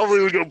 It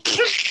probably would go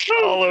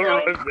all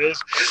over my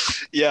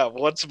face. Yeah,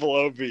 what's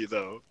below me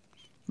though?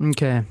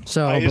 Okay,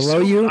 so I below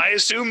assume, you, I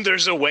assume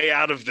there's a way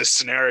out of this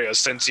scenario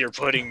since you're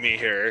putting me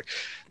here.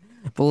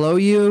 below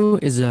you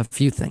is a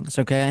few things.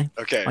 Okay.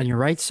 Okay. On your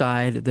right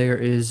side, there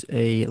is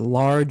a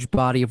large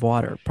body of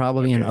water,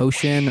 probably an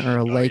ocean or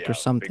a lake yeah, or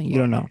something. big You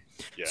don't know. body.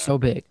 Yeah. So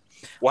big.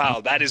 Wow,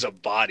 that is a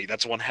body.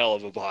 That's one hell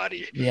of a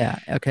body. Yeah.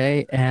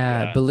 Okay.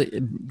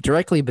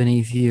 Directly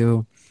beneath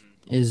you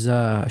is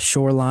a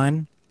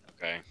shoreline,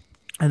 Okay.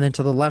 and then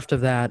to the left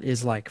of that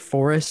is like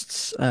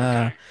forests,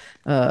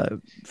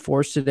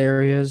 forested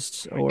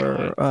areas,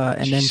 or and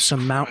then Jesus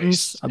some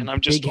mountains, Christ. And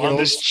I'm just big on hills.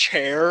 this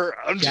chair.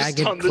 I'm just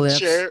jagged on the cliffs.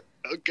 chair.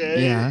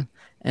 Okay. Yeah.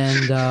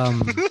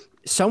 And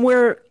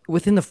somewhere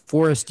within the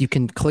forest, you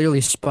can clearly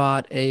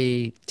spot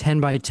a 10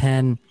 by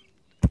 10,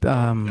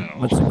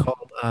 what's it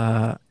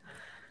called?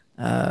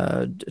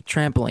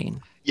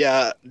 Trampoline.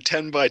 Yeah,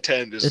 10 by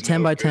 10 is The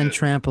 10 no by 10 good.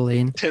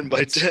 trampoline. 10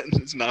 by 10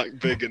 is not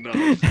big enough.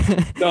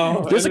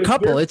 No, There's a and if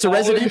couple. you're It's a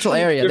residential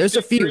falling area. There's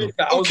a few.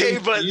 53,000 Okay,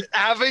 but feet,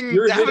 having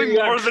you're hitting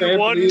more that than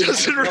one trampoline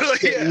doesn't and really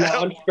get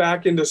help. launched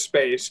back into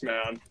space,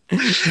 man.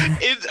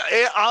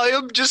 I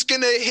am just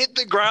gonna hit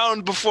the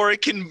ground before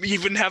it can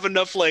even have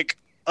enough like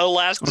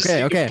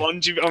elasticity. Okay.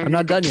 Bungee. I'm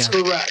not done yet.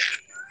 Correct.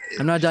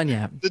 I'm not done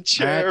yet. The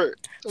chair.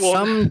 Well,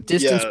 Some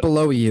distance yeah.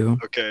 below you,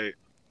 Okay.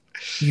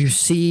 you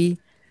see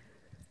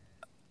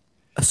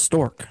a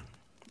stork.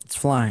 It's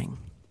flying,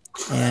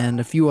 and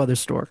a few other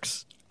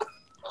storks,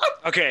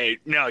 Okay.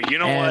 No, you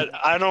know And-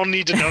 what? I don't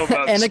need to know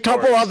about. and a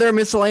couple storks. other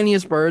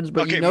miscellaneous birds.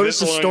 But Okay, you notice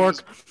the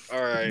stork All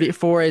right.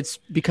 before it's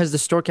because the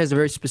stork has a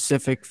very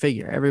specific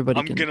figure.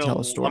 Everybody can tell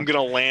a stork. I'm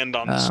gonna land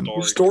on the Um,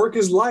 stork, Stork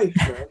is life,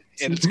 man.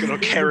 and it's gonna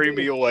carry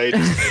me away.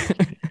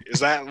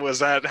 Was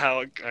that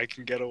how I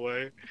can get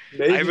away?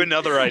 Maybe. I have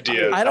another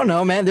idea. I don't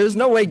know, man. There's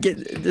no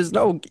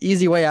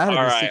easy way out of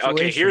All this right. situation.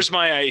 Okay.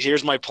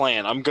 Here's my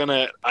plan.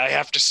 I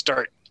have to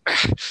start.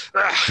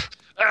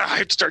 I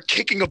have to start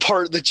kicking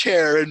apart the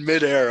chair in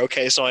midair.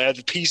 Okay, so I have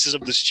the pieces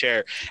of this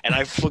chair, and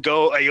I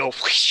go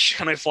whoosh,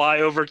 and I fly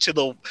over to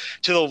the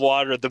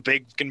water, the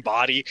big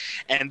body,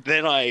 and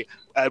then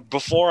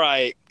before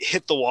I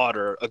hit the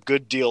water a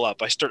good deal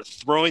up, I start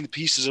throwing the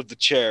pieces of the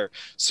chair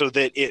so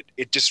that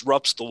it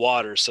disrupts the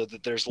water, so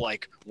that there's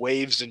like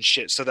waves and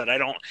shit, so that I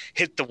don't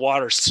hit the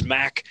water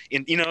smack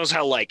in. You know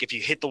how like if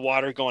you hit the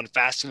water going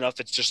fast enough,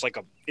 it's just like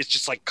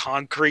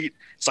concrete.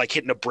 It's like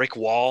hitting a brick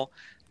wall.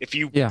 If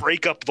you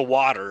break up the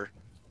water,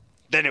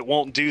 then it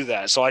won't do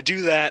that. So I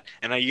do that,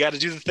 and you got to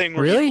do the thing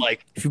where you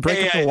like, if you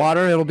break up the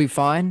water, it'll be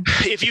fine.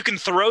 If you can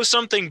throw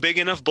something big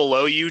enough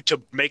below you to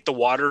make the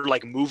water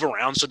like move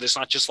around, so there's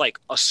not just like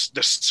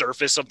the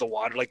surface of the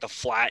water, like the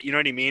flat, you know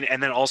what I mean?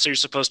 And then also you're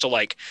supposed to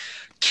like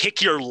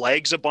kick your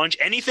legs a bunch,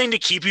 anything to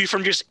keep you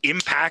from just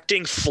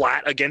impacting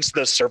flat against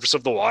the surface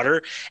of the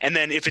water. And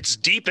then if it's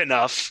deep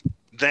enough,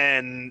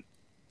 then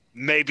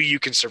maybe you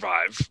can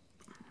survive.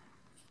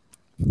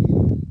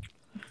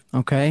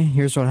 Okay,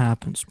 here's what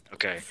happens.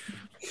 Okay.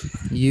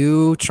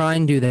 You try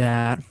and do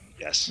that.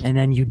 Yes. And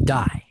then you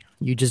die.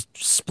 You just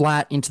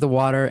splat into the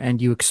water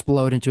and you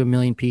explode into a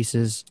million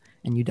pieces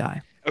and you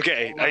die.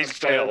 Okay, I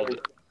failed. You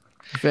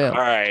failed.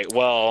 All right,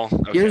 well.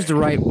 Okay. Here's the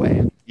right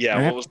way. Yeah,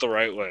 right? What was the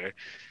right way?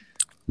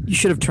 You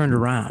should have turned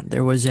around.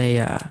 There's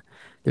a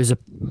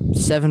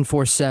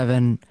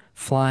 747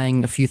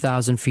 flying a few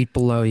thousand feet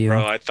below you.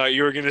 Bro, I thought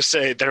you were going to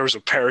say there was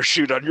a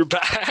parachute on your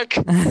back.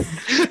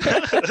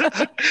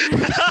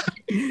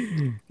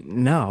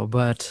 No,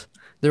 but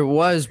there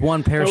was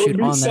one parachute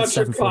on that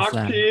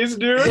 747.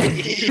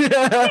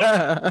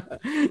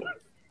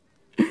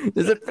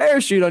 There's a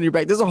parachute on your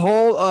back. There's a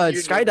whole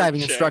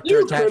skydiving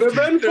instructor attached. You could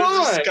have been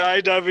There's fine. a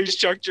skydiving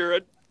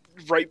instructor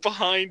right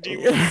behind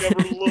you. You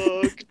never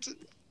looked.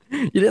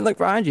 You didn't look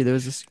behind you. There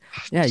was this.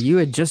 Yeah, you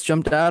had just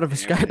jumped out of a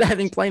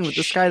skydiving plane with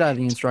the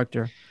skydiving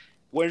instructor.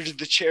 Where did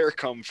the chair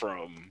come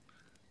from?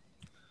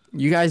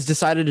 You guys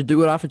decided to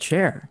do it off a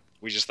chair.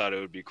 We just thought it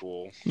would be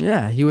cool.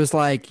 Yeah, he was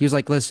like,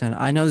 listen,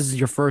 I know this is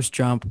your first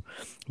jump,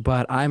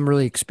 but I'm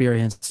really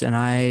experienced,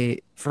 and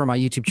for my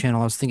YouTube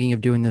channel, I was thinking of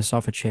doing this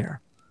off a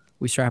chair.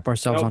 We strap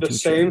ourselves onto a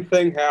chair. The same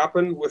thing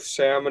happened with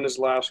Sam and his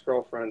last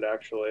girlfriend,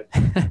 actually.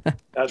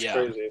 That's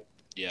crazy.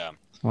 Yeah.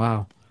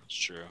 Wow. It's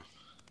true.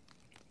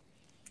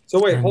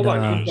 So wait, hold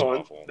on.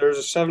 There's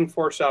a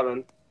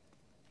 747.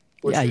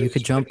 Yeah, you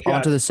could jump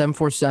onto the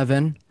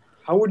 747.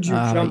 How would you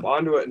jump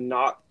onto it and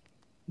not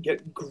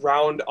get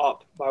ground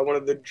up by one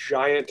of the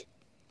giant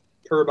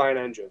turbine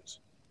engines?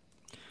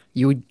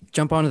 You would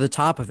jump onto the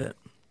top of it.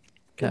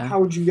 Okay. How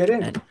would you get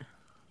in?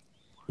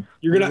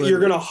 You're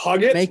gonna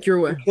hug it. Make your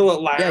way until it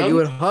lands. Yeah, you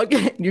would hug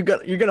it. You're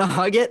gonna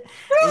hug it.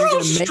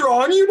 How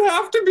strong you'd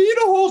have to be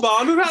to hold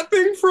on to that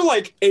thing for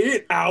like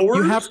 8 hours.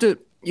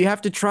 You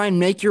have to try and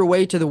make your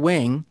way to the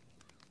wing,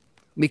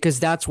 because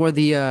that's where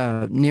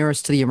the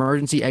nearest to the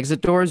emergency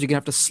exit doors. You're gonna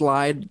have to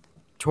slide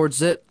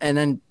towards it and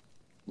then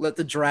let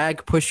the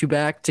drag push you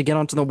back to get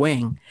onto the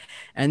wing,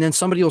 and then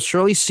somebody will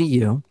surely see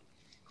you.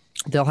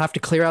 They'll have to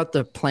clear out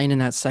the plane in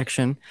that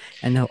section,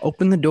 and they'll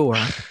open the door.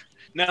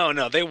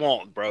 No, they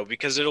won't, bro,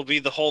 because it'll be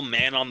the whole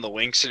man on the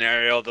wing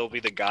scenario. There'll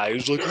be the guy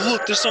who's like,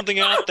 look, there's something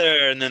out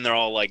there. And then they're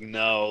all like,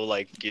 no,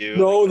 like you.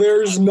 No,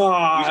 there's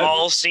not. We've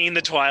all seen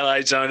the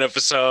Twilight Zone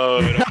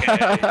episode. Okay.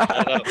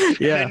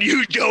 Yeah. And then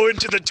you go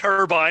into the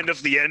turbine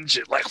of the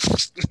engine. Like,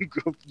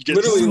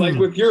 literally, like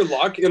with your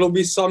luck, it'll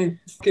be some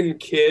fucking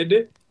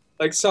kid.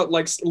 Like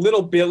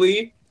little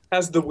Billy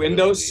has the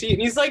window seat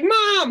and he's like,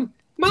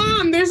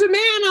 Mom, there's a man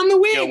on the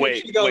wing. Yeah,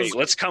 wait,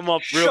 let's come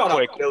up real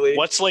quick. Billy.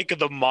 What's like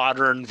the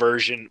modern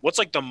version? What's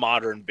like the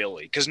modern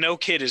Billy? Because no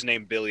kid is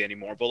named Billy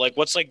anymore. But like,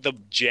 what's like the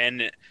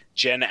Gen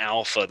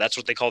Alpha? That's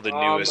what they call the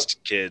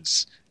newest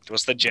kids.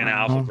 What's the Gen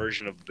Alpha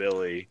version of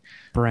Billy?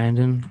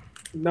 Brandon.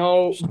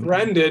 No,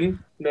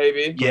 Brendan,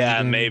 maybe.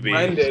 Yeah, maybe.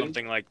 Brendan.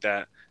 Something like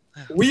that.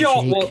 We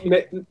all,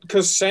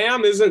 because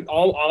Sam isn't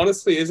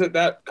isn't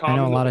that common.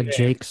 I know a lot of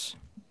Jakes.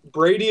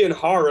 Brady and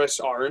Horace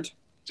aren't.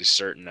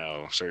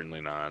 No,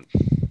 certainly not.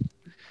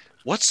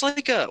 What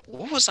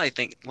was I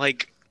thinking?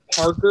 Like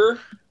Parker?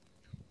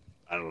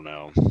 I don't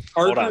know.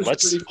 Hold on.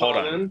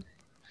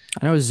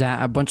 I know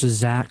a bunch of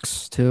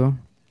Zachs too.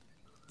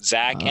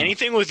 Zach,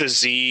 anything with a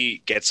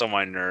Z gets on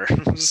my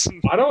nerves.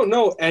 I don't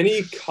know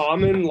any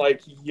common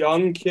like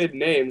young kid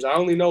names. I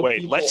only know.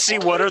 Wait, let's see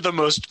what are the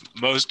most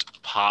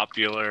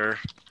popular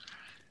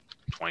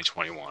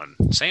 2021.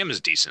 Sam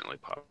is decently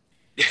popular.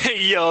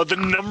 Yo, the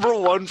number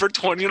one for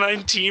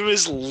 2019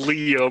 is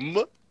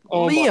Liam.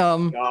 Oh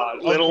Liam. My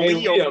God. Little okay,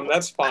 Liam.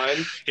 That's fine.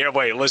 Yeah,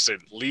 wait, listen.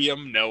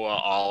 Liam, Noah,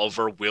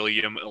 Oliver,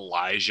 William,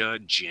 Elijah,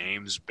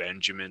 James,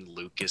 Benjamin,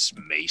 Lucas,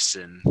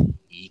 Mason,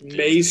 Ethan.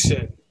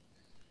 Mason.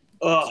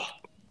 Ugh.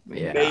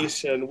 Yeah.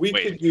 Mason. We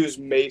could use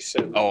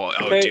Mason. Oh,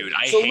 dude.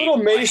 I hate little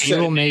Mason.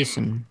 Little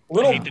Mason.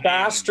 Little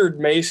bastard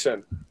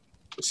Mason.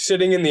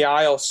 Sitting in the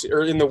aisle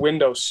or in the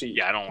window seat.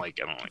 Yeah, I don't like.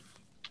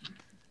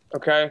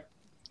 Okay.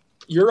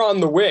 You're on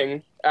the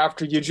wing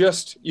after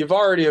you've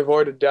already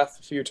avoided death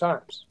a few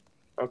times.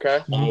 Okay.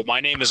 Oh,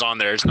 my name is on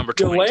there. It's number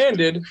 20. You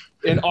landed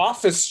in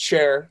office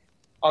chair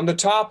on the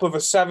top of a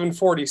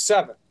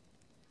 747.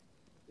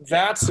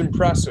 That's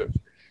impressive.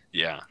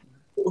 Yeah.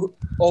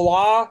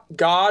 Allah,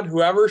 God,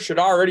 whoever should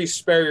already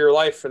spare your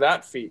life for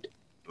that feat.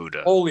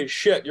 Buddha. Holy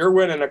shit, you're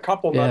winning a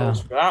couple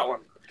medals for that one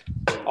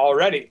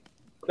already.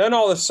 Then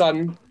all of a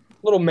sudden,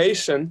 little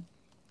Mason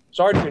has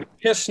already been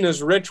pissing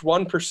his rich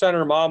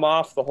 1%er mom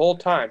off the whole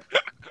time.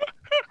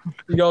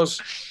 He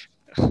goes,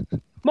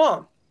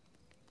 Mom,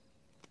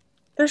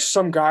 there's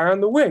some guy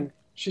on the wing.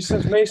 She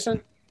says,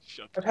 Mason,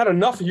 I've had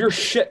enough of your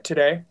shit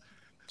today.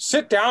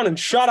 Sit down and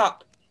shut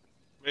up.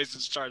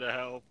 Mason's trying to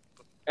help.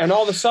 And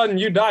all of a sudden,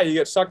 you die. You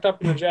get sucked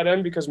up in the jet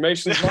end because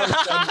Mason's mom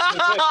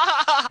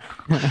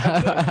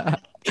said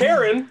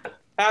Karen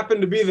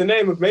happened to be the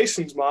name of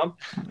Mason's mom.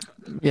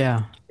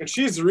 Yeah. And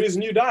she's the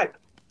reason you died.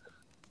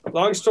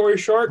 Long story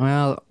short,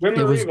 Well, women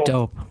it are was evil.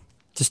 dope.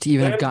 Just to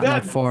even have Man's gotten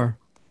dead. that far.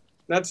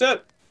 That's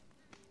it.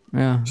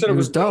 Yeah. You said It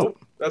was dope.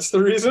 That's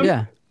the reason?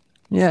 Yeah.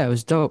 Yeah, it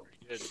was dope.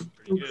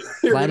 Pretty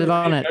good. Landed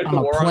on Right, a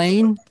the war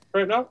plane.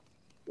 Right now?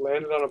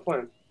 Landed on a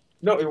plane.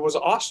 No, it was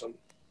awesome.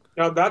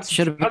 Now that's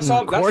Should have been that's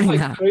all that's recording like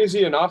that.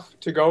 crazy enough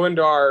to go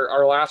into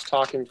our last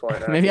talking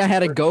point. Maybe I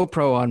had a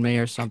GoPro on me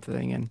or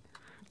something, and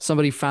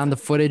somebody found the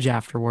footage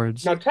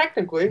afterwards. Now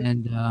technically,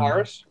 And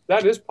Horace,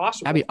 that is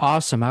possible. that'd be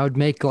awesome. I would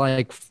make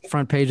like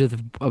front page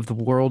of the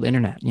world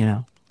internet. You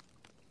know.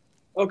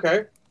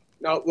 Okay.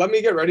 Now let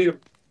me get ready to.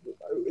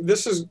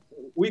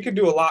 We could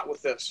do a lot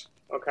with this.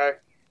 Okay.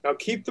 Now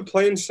keep the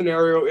plane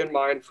scenario in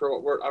mind for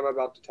what I'm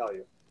about to tell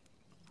you.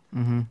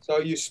 Mm-hmm. So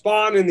you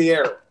spawn in the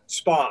air.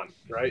 Spawn,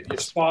 right? You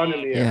spawn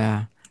in the air.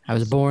 Yeah. I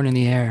was born in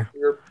the air.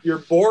 You're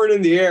born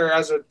in the air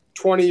as a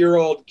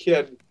 20-year-old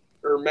kid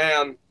or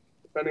man,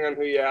 depending on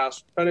who you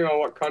ask, depending on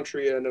what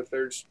country and if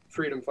there's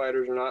freedom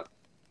fighters or not.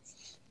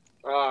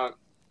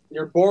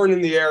 You're born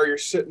in the air. You're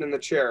sitting in the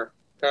chair.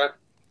 Okay.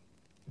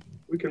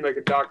 We can make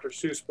a Dr.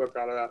 Seuss book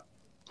out of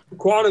that.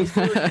 Quantum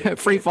theory.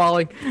 Free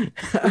falling.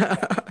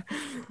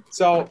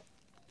 So,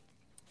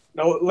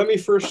 now let me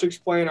first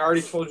explain. I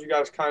already told you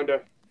guys kind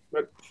of,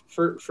 but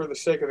for the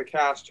sake of the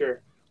cast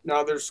here.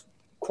 Now, there's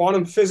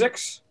quantum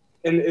physics,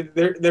 and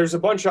there's a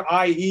bunch of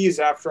IEs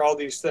after all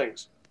these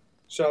things.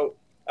 So,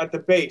 at the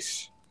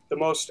base, the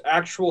most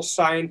actual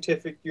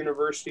scientific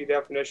university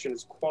definition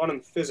is quantum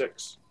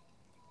physics,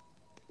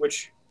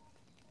 which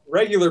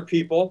regular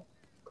people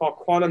call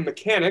quantum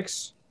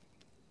mechanics,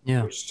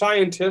 Yeah. which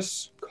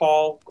scientists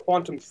call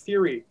quantum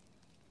theory.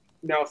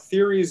 Now,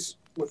 theories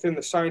within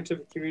the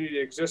scientific community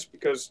exist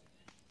because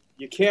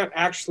you can't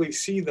actually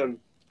see them.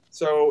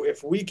 So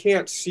if we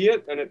can't see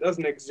it and it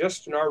doesn't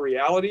exist in our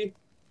reality,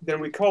 then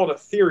we call it a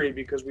theory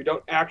because we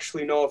don't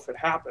actually know if it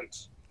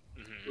happens.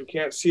 We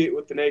can't see it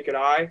with the naked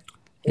eye.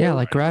 Yeah, or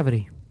like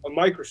gravity. a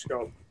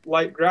microscope.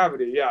 Like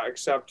gravity, yeah,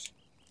 except,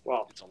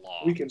 well, It's a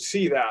law. we can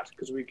see that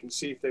because we can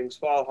see things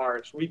fall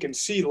hard. We can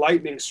see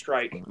lightning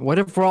strike. What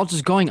if we're all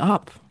just going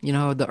up? You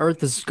know, the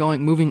Earth is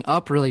moving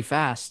up really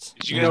fast.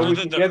 Did you You guys know, know we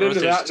that can the get Earth into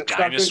that is in a second.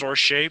 dinosaur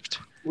shaped?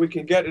 We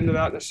can get into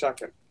that in a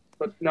second.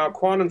 But now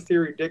quantum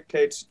theory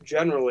dictates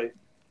generally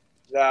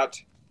that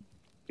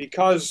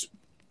because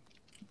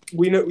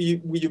we know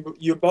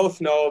you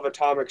both know of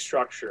atomic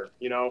structure.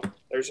 You know,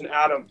 there's an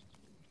atom.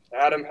 The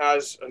atom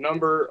has a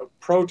number of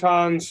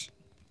protons,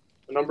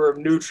 a number of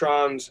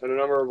neutrons, and a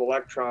number of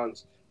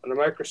electrons. On a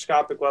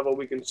microscopic level,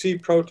 we can see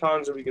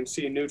protons and we can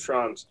see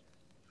neutrons.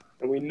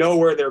 And we know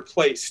where they're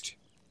placed.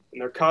 And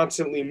they're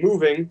constantly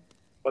moving,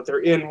 but they're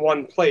in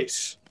one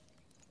place.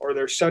 Or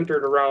they're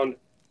centered around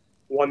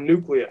one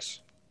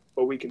nucleus.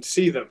 But we can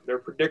see them. They're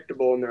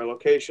predictable in their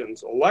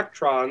locations.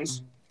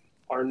 Electrons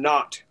are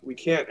not. We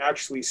can't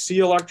actually see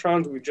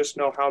electrons. We just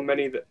know how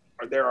many that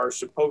there are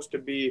supposed to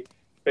be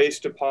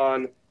based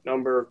upon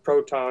number of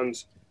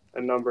protons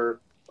and number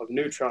of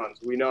neutrons.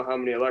 We know how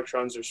many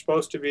electrons there's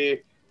supposed to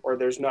be or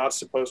there's not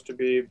supposed to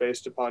be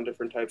based upon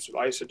different types of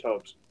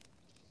isotopes.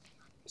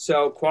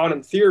 So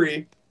quantum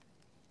theory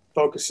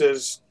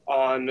focuses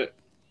on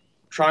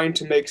trying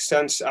to make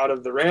sense out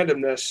of the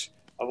randomness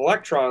of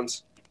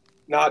electrons,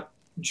 not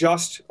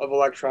just of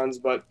electrons,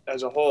 but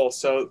as a whole.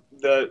 So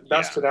the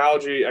best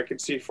analogy I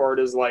could see for it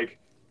is like,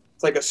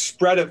 it's like a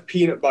spread of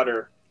peanut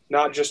butter,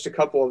 not just a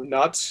couple of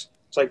nuts.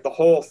 It's like the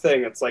whole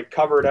thing. It's like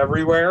covered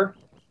everywhere.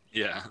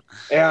 Yeah.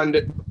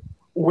 And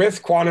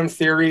with quantum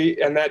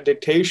theory and that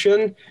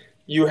dictation,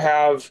 you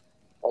have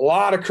a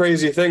lot of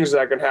crazy things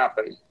that can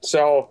happen.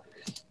 So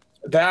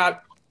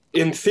that,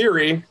 in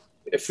theory,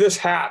 if this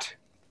hat,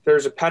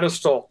 there's a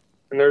pedestal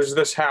and there's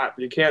this hat,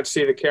 you can't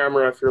see the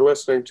camera if you're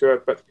listening to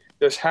it, but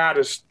this hat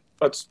is,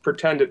 let's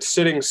pretend it's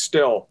sitting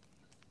still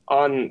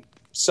on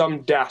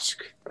some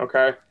desk,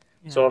 okay?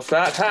 Yeah. So if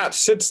that hat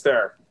sits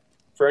there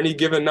for any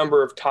given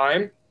number of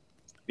time,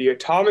 the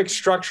atomic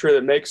structure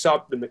that makes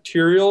up the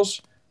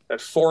materials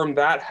that form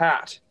that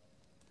hat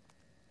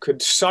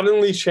could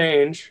suddenly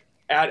change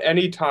at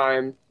any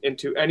time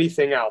into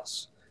anything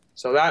else.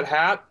 So that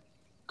hat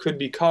could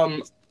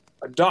become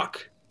a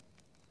duck.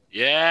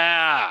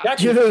 Yeah.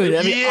 Dude,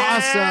 that'd be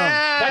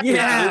awesome.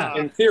 Yeah.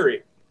 In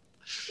theory.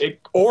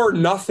 Or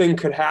nothing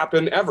could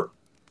happen ever.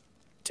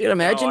 Dude,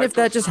 imagine if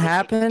that just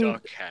happened.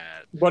 Duck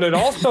hat. But it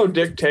also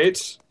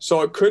dictates,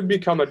 so it could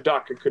become a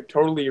duck. It could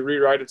totally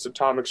rewrite its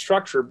atomic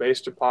structure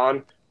based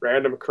upon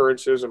random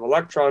occurrences of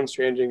electrons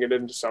changing it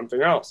into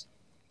something else,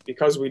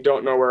 because we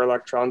don't know where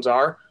electrons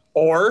are.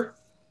 Or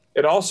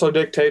it also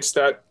dictates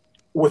that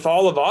with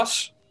all of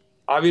us,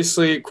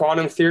 obviously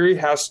quantum theory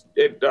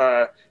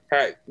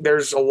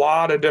there's a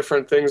lot of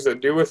different things that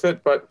do with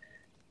it, but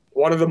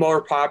one of the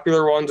more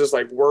popular ones is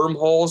like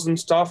wormholes and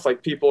stuff,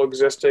 like people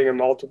existing in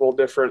multiple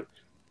different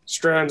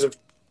strands of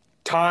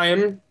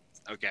time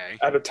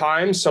at a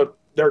time. So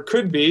there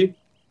could be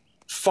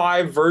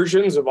 5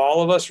 versions of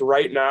all of us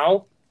right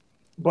now,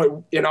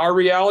 but in our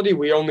reality,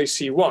 we only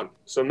see one.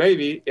 So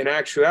maybe in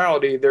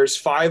actuality, there's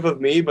 5 of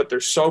me, but they're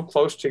so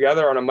close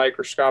together on a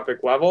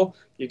microscopic level,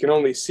 you can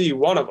only see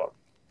one of them.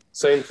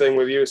 Same thing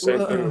with you,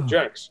 same thing with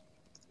Jenks.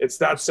 It's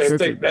that same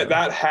thing.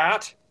 That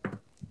hat,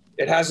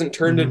 it hasn't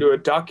turned into a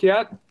duck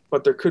yet,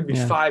 but there could be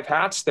 5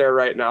 hats there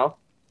right now,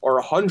 or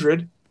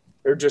 100.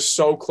 They're just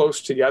so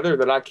close together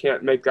that I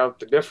can't make out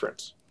the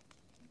difference.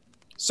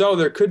 So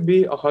there could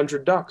be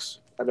 100 ducks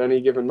at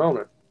any given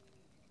moment,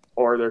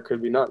 or there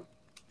could be none.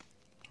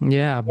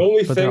 Yeah. The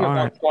only thing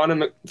about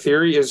quantum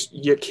theory is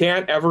you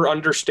can't ever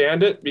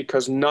understand it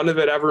because none of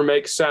it ever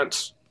makes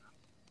sense.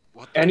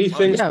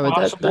 Anything's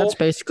possible. That's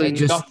basically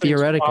just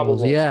theoretical.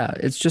 Probable. Yeah,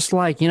 it's just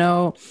like,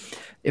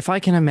 if I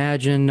can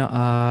imagine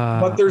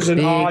but there's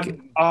an odd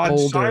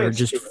boulder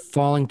just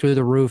falling through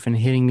the roof and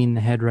hitting me in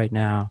the head right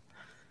now,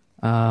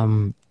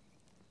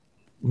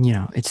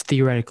 it's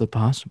theoretically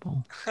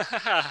possible.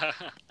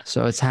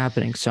 So it's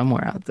happening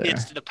somewhere out there.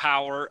 It's the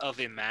power of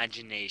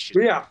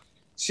imagination. Yeah.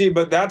 See,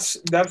 but that's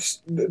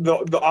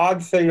the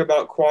odd thing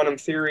about quantum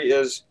theory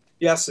is,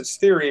 yes, it's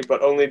theory,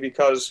 but only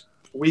because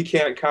we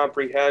can't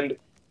comprehend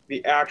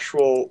the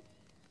actual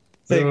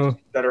things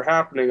that are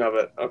happening of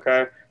it.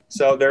 Okay.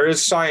 So there is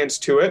science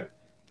to it.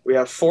 We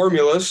have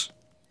formulas.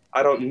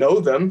 I don't know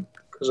them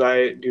because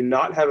I do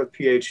not have a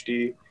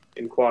PhD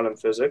in quantum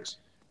physics.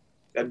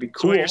 That'd be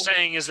cool. So what you're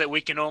saying is that we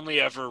can only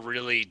ever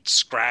really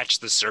scratch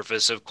the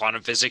surface of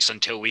quantum physics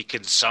until we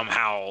can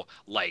somehow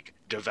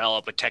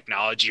develop a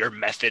technology or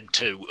method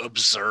to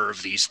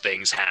observe these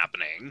things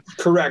happening.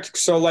 Correct.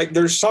 So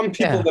there's some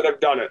people that have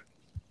done it.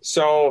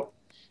 So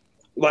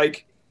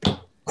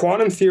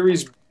quantum theory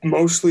is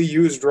mostly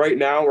used right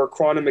now, or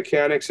quantum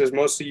mechanics is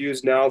mostly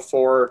used now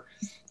for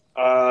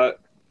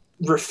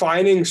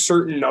refining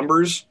certain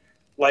numbers,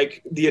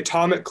 like the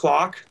atomic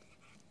clock,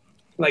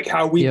 like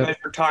how we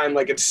measure time.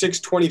 Like it's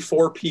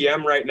 6:24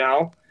 p.m. right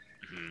now.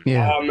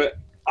 Yeah.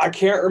 I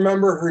can't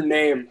remember her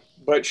name,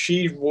 but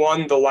she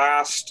won the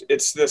last.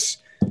 It's this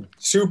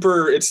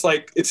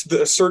it's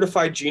the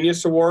Certified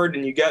Genius Award,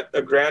 and you get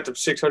a grant of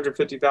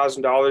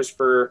 $650,000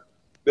 for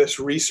this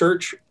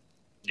research.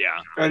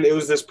 Yeah. And it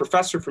was this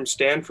professor from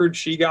Stanford.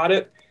 She got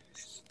it.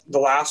 The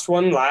last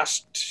one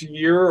last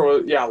year.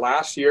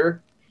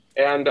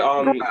 And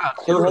her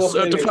whole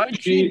thing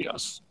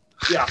is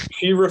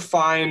she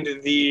refined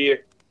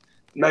the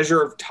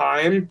measure of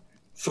time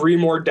 3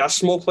 more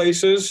decimal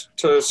places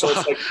so it's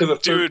to the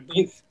 13th.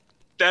 Dude,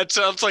 that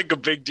sounds like a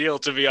big deal,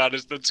 to be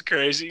honest. That's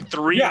crazy.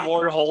 3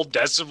 more whole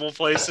decimal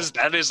places.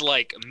 That is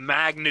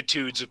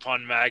magnitudes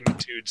upon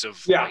magnitudes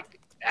of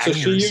So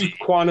she used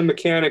quantum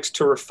mechanics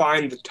to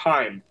refine the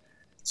time.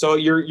 So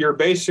you're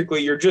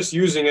basically just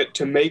using it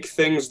to make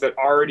things that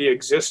already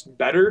exist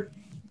better.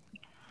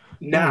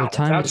 Now,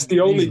 that's the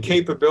only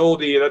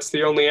capability, that's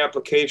the only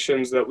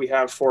applications that we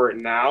have for it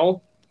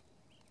now.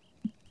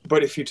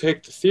 But if you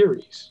take the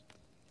theories,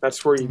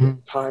 that's where you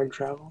get time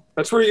travel.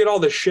 That's where you get all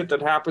the shit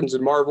that happens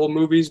in Marvel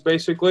movies,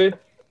 basically.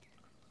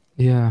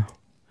 Yeah.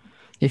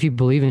 If you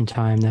believe in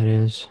time, that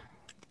is.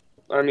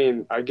 I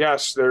mean, I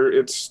guess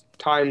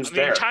time's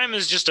there. Time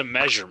is just a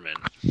measurement.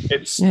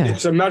 It's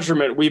a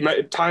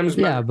measurement. Time's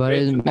but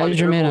a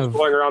measurement of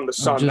going around the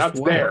sun. That's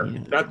there.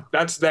 Yeah.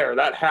 That's there.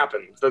 That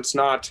happened. That's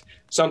not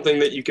something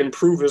that you can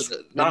prove is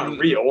not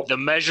real. The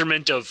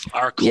measurement of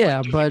our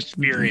collective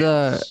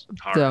experience.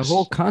 The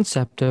whole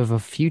concept of a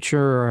future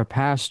or a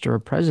past or a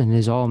present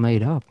is all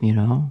made up.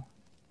 Well,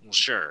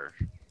 sure.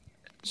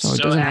 So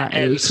it doesn't.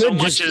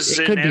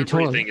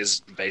 Everything is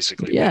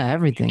basically. Yeah,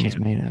 everything is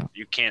made up.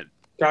 You can't.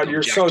 God,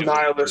 you're so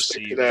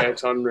nihilistic today.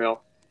 It's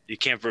unreal. You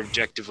can't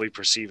objectively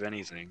perceive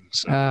anything.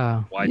 So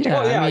why? do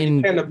I mean,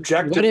 you can't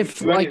objectively.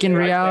 What if, in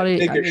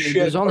reality,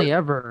 there's only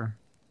ever,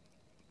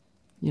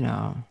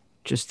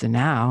 just the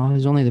now.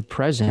 There's only the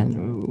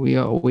present.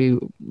 We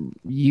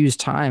use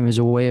time as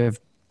a way of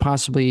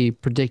possibly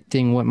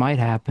predicting what might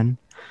happen,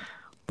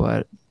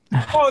 but.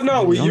 Oh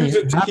no, we use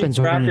it to keep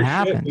track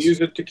of shit. We use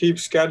it to keep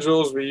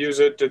schedules. We use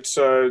it. It's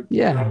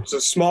it's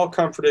a small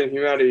comfort in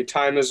humanity.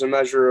 Time is a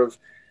measure of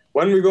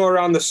when we go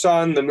around the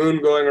sun, the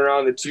moon going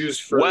around. It's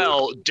used for.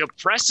 Well,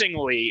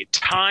 depressingly,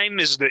 time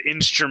is the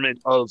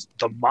instrument of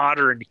the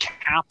modern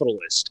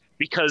capitalist,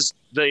 because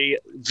the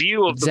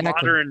view of the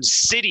modern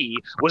city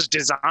was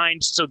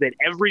designed so that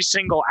every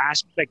single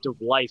aspect of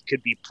life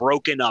could be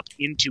broken up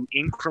into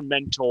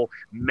incremental,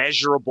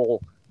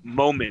 measurable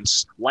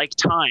moments like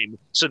time,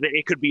 so that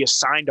it could be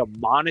assigned a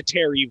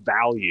monetary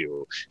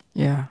value.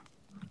 Yeah.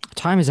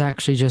 Time is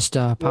actually just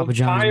Papa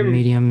John's time-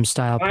 medium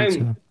style time-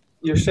 pizza.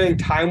 You're saying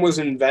time was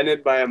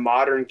invented by a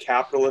modern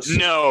capitalist?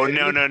 No.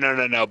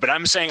 society? But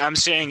I'm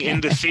saying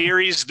in the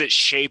theories that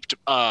shaped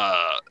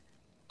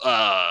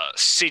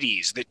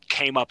cities that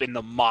came up in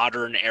the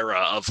modern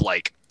era of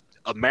like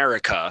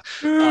America.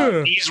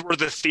 These were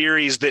the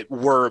theories that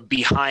were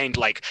behind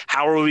like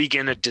how are we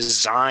going to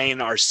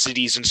design our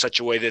cities in such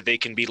a way that they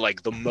can be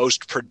like the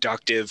most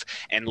productive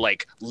and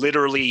like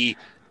literally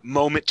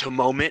moment to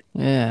moment.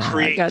 Yeah, I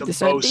create got the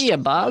this most idea,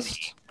 boss.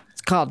 money.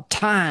 It's called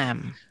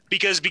time.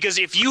 Because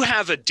if you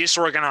have a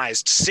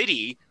disorganized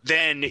city,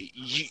 then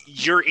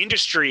your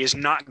industry is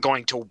not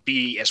going to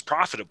be as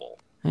profitable.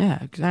 Yeah,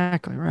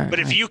 exactly right. But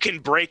if you can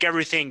break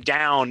everything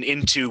down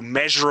into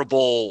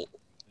measurable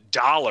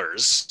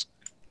dollars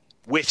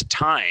with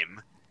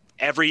time,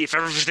 if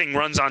everything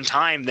runs on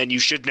time, then you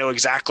should know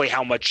exactly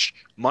how much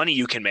money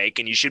you can make,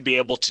 and you should be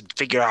able to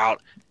figure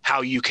out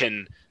how you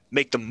can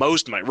make the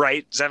most money.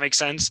 Right? Does that make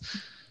sense?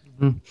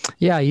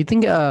 Yeah, you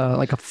think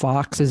like a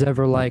fox is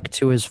ever like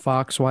to his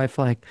fox wife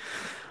like,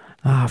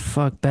 ah,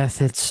 fuck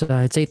Beth, it's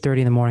 8:30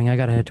 in the morning. I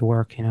gotta head to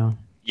work. You know.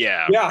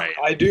 Yeah. Yeah, Right.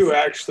 I do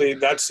actually.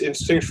 That's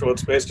instinctual.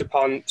 It's based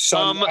upon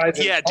sunrise.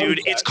 and Yeah, dude,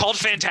 sunset. it's called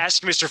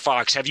Fantastic Mr.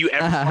 Fox. Have you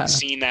ever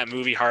seen that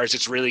movie, Hearts?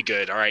 It's really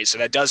good. All right, so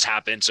that does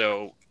happen.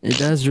 So It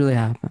does really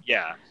happen.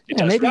 yeah, it Yeah,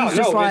 does. maybe Yeah, he's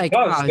just no, it like,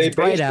 does. oh, They it's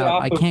bright based it out.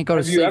 off I of- can't go to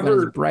have you sleep when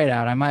ever- it's bright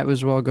out. I might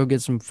as well go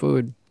get some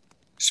food.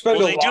 Spend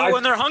Well, a they do lot. it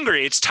when they're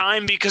hungry. It's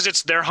time because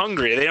they're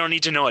hungry. They don't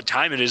need to know what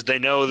time it is. They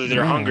know that they're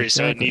Yeah, hungry,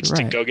 so it exactly, needs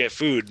to right. go get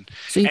food.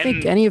 So you think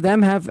And- any of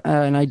them have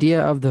an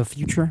idea of the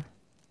future?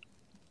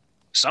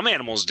 Some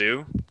animals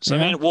do. Yeah.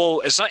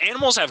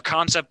 Animals have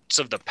concepts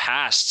of the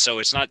past, so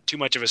it's not too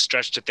much of a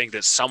stretch to think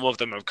that some of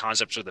them have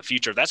concepts of the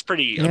future. That's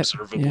pretty Yeah,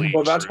 observably.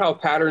 Well, that's true. how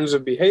patterns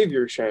of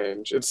behavior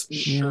change. It's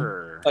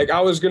Sure. like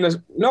I was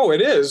gonna. No,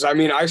 it is. I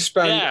mean, I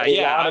spend Yeah, a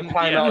yeah, lot of I'm-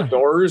 time yeah.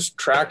 outdoors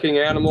tracking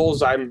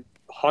animals. I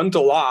hunt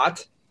a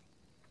lot,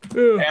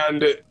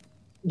 and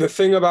the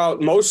thing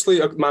about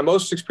my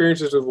most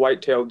experiences with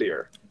white-tailed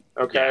deer.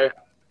 Okay,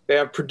 they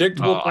have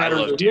predictable Oh, I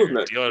patterns love of deer.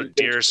 movement.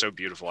 Deer are so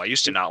beautiful. I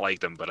used to not like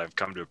them, but I've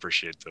come to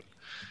appreciate them.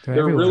 They're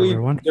They're everywhere, really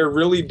everyone. they're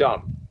really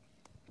dumb,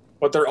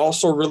 but they're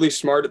also really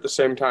smart at the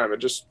same time.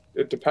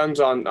 It depends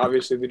on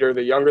obviously the deer.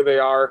 The younger they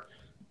are,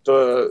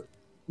 the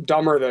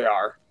dumber they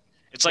are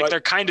It's like But-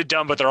 they're kind of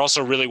dumb, but they're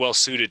also really well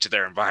suited to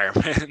their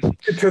environment.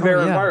 to their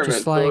yeah, environment.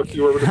 just So like if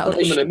you were to how put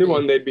they them in a should new be.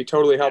 one, they'd be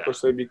totally helpless.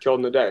 They'd be killed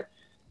in a day.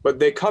 But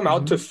they come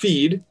out to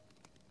feed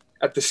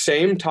at the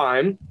same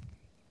time,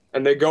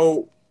 and they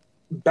go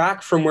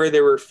back from where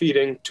they were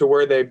feeding to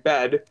where they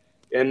bed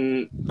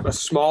in a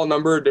small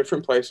number of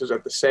different places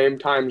at the same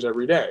times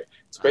every day.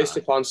 It's based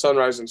upon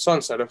sunrise and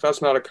sunset. If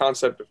that's not a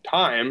concept of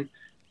time,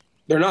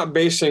 they're not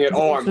basing it.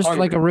 Oh, I'm just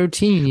hungry. like a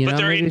routine, you But know.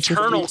 they're Maybe it's just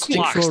an internal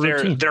instinctual clocks.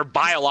 routine. They're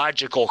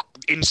biological,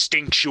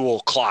 instinctual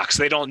clocks.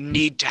 They don't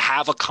need to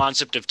have a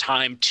concept of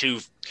time to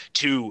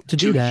do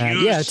that.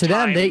 use Yeah, to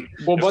them, they- time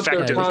Well, but their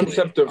effectively.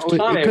 concept of It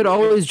time could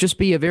always just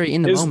be a very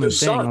in the is the moment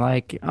thing, sun.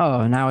 like,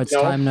 oh, now it's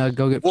No. time to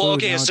go get food. Well,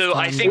 okay, now it's so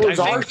I time think- to- It was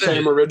our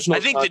same original I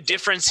think the concept.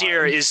 difference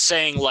here is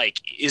saying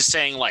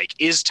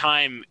is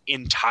time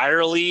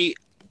entirely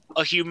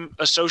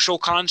a social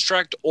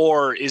construct,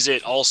 or is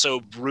it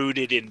also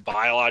rooted in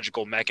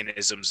biological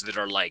mechanisms that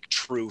are like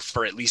true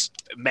for at least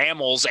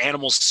mammals,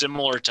 animals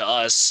similar to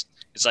us?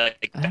 It's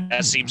like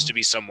that seems to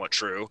be somewhat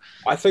true.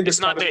 I think It's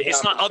not that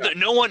it's not other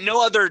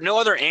no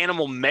other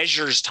animal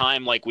measures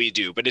time like we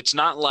do, but it's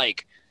not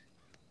like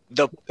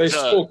They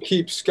still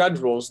keep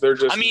schedules. They're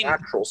just I mean-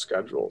 natural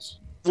schedules.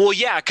 Well,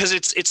 yeah, because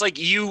it's like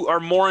you are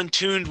more in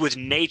tune with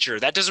nature.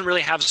 That doesn't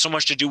really have so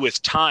much to do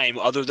with time,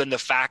 other than the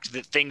fact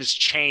that things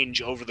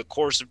change over the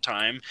course of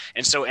time,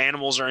 and so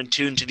animals are in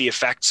tune to the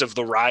effects of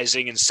the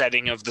rising and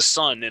setting of the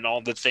sun and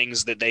all the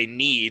things that they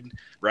need,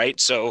 right?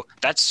 So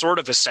that's sort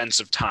of a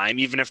sense of time,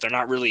 even if they're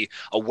not really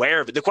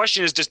aware of it. The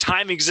question is, does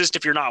time exist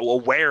if you're not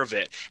aware of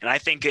it? And I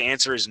think the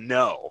answer is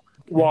no.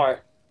 Why?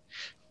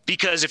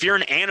 Because if you're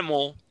an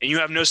animal and you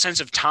have no sense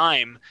of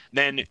time,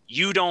 then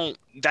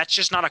that's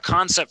just not a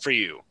concept for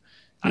you.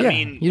 I yeah,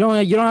 mean, you don't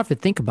have to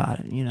think about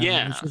it, you know.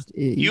 Yeah. It's just,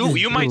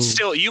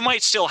 you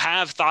might still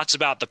have thoughts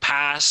about the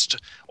past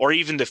or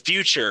even the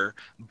future,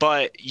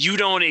 but you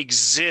don't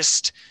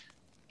exist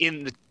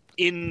in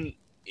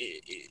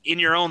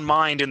your own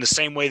mind in the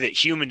same way that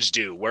humans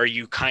do, where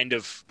you kind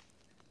of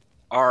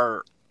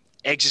are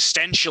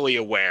existentially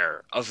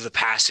aware of the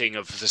passing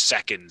of the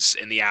seconds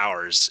and the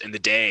hours and the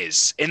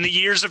days and the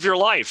years of your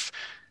life.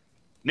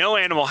 No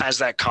animal has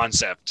that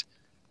concept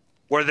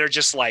where they're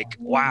just like,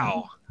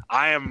 wow,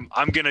 I'm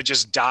gonna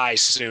just die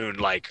soon.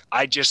 Like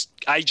I just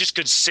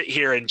could sit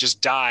here and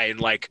just die, and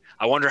like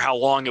I wonder how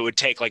long it would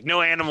take. Like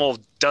no animal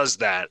does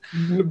that.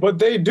 But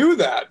they do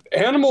that.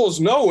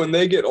 Animals know when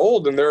they get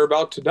old and they're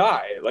about to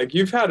die. Like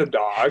you've had a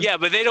dog. Yeah,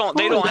 but they don't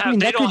I have mean,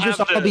 they that don't could have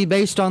just the, all be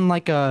based on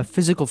like a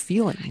physical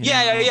feeling. You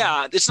know?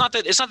 yeah. It's not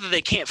that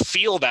they can't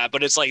feel that,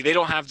 but it's like they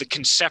don't have the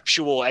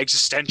conceptual,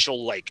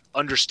 existential like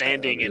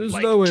understanding and There's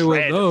like no way we'll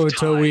dread know of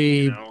until time,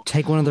 we you know?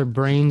 take one of their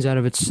brains out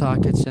of its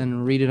sockets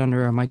and read it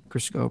under a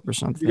microscope or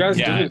something. You guys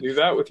Yeah. didn't do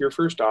that with your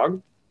first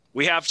dog?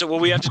 We have to.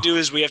 What we have to do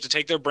is we have to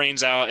take their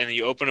brains out, and then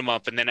you open them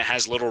up, and then it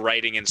has little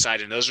writing inside,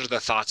 and those are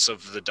the thoughts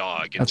of the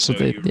dog. And That's so what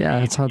they- you yeah,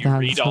 read, that's how- you that's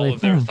read how all they of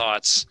their think.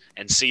 thoughts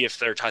and see if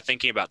they're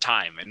thinking about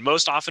time. And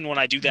most often, when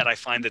I do that, I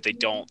find that they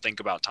don't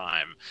think about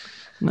time.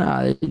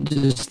 Nah, they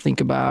just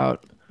think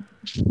about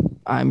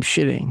I'm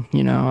shitting,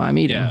 you know, I'm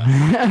eating.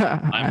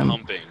 I'm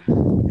humping.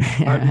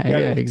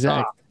 yeah,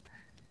 exactly.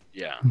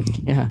 Yeah,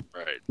 Yeah,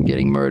 right.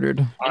 getting murdered.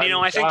 And, you know,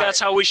 I think that's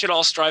how we should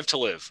all strive to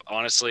live.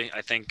 Honestly,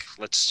 I think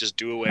let's just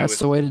do away That's with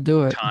the way to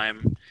do it.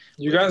 time.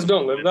 You guys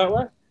don't live that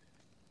way?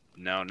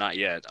 No, not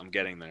yet. I'm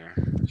getting there.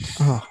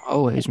 Oh,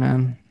 always,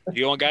 man.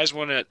 You guys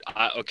want to?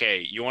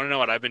 Okay, you want to know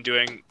what I've been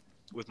doing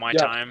with my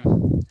Yeah.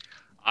 time?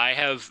 I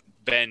have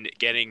been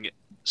getting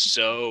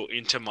so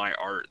into my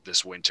art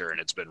this winter, and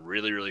it's been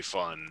really, really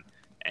fun.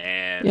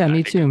 And Yeah, I me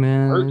think- too,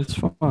 man. art- It's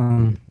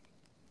fun.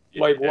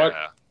 Like what?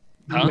 Yeah.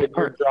 Huh? Like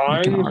your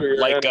drawings or your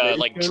Like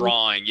animation?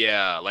 drawing,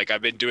 yeah. Like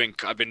I've been doing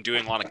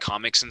a lot of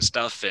comics and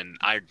stuff, and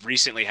I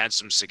recently had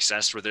some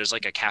success where there's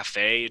like a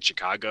cafe in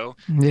Chicago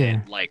Yeah.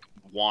 and like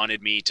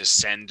wanted me to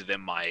send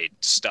them my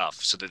stuff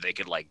so that they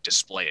could like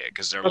display it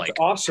because they're That's like,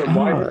 awesome.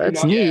 Why Oh, have you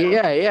that's not- neat.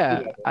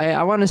 Yeah.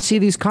 I want to see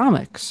these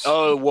comics.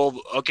 oh well,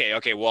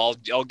 okay. Well,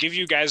 I'll give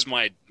you guys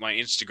my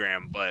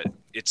Instagram, but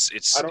it's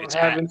I don't it's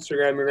have at-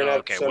 Instagram. You're gonna have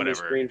okay, to send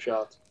whatever. me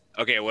screenshots.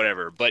 okay,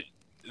 whatever. But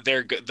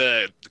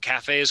the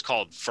cafe is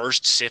called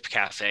First Sip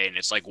Cafe, and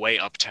it's like way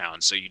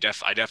uptown. So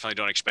I definitely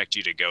don't expect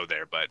you to go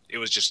there, but it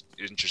was just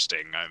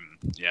interesting.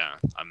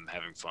 I'm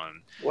having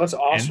fun. Well, that's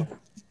awesome.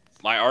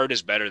 My art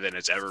is better than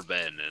it's ever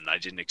been, and I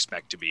didn't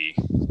expect to be.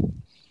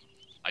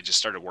 I just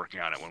started working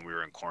on it when we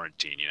were in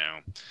quarantine, you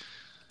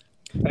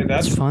know. Hey,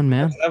 that's It's fun,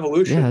 man. That's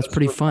evolution. Yeah, that's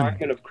pretty the fun.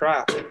 refinement of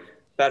craft.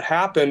 That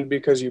happened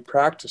because you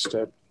practiced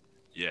it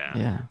Yeah.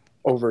 Yeah.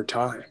 over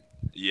time.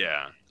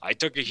 Yeah. I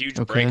took a huge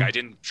Okay. break. I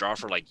didn't draw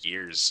for like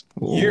years.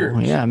 Years.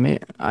 Ooh, yeah, man.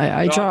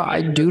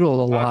 I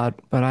doodle a Not- lot,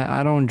 but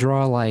I don't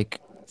draw like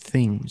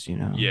things, you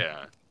know.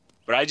 Yeah.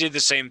 But I did the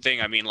same thing.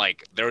 I mean,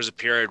 like, there was a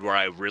period where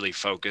I really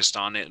focused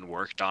on it and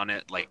worked on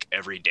it like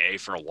every day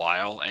for a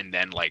while. And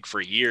then, like, for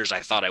years,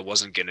 I thought I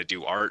wasn't going to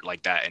do art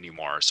like that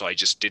anymore. So I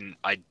just didn't.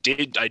 I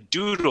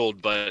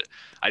doodled, but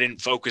I didn't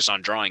focus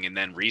on drawing. And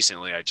then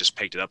recently, I just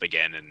picked it up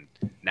again. And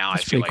now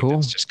That's I feel pretty like cool.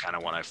 that's just kind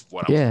of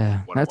what Yeah,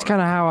 what that's I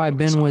kind of how I've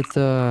focus been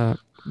on.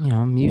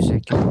 with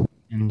music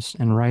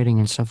and writing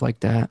and stuff like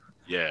that.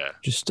 Yeah.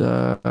 Just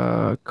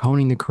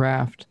honing the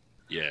craft,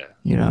 Yeah.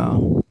 you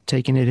know,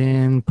 taking it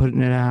in,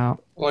 putting it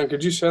out. Len,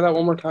 could you say that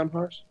one more time,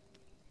 Horace?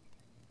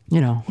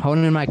 You know,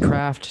 honing in my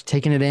craft,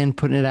 taking it in,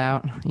 putting it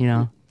out. You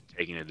know,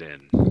 Taking it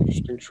in.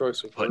 Interesting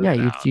choice of Putting words.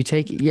 yeah, it you out. you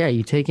take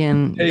you take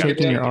in Take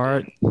it in. your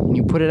art, and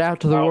you put it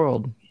out to the Wow.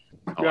 world.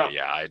 Oh, Yeah.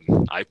 yeah.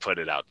 I put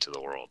it out to the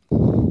world.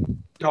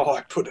 Oh,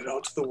 I put it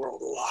out to the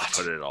world a lot.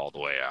 Put it all the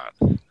way out.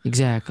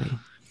 Exactly.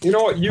 You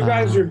know what? You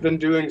guys Uh, have been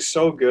doing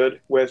so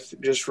good with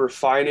just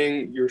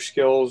refining your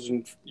skills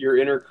and your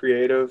inner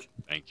creative.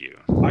 Thank you.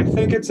 I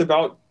think it's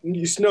about,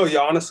 you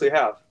honestly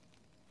have.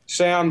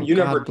 Sam, you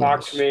God never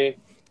talked to bless. me,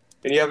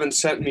 and you haven't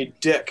sent me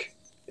dick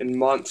in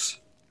months.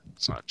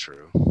 It's not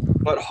true.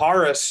 But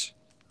Horace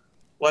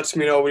lets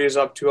me know what he's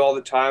up to all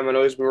the time. I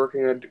know he's been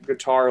working on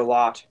guitar a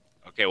lot.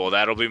 Okay, well,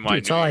 that'll be my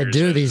That's New all I Year's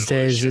do these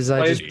days resolution. is I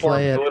Played just for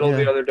play him it. a little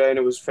the Yeah. other day, and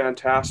it was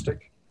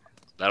fantastic.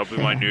 That'll be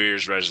my Yeah. New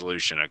Year's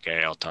resolution.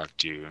 Okay, I'll talk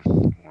to you.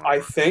 I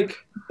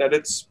think that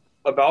it's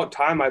about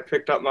time I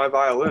picked up my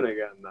violin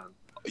again then.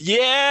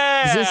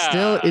 Yeah.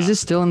 Is this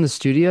still in the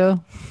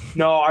studio?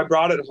 No, I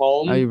brought it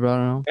home, Oh, you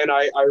brought it home? and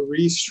I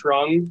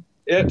restrung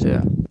it.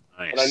 Yeah.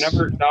 Nice.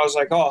 But I was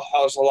like, oh, that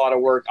was a lot of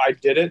work. I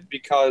did it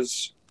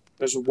because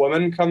there's a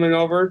woman coming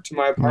over to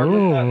my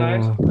apartment that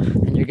night. Oh,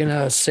 and you're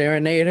gonna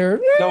serenade her?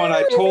 No, and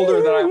I told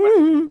her that I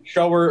would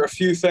show her a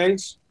few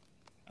things.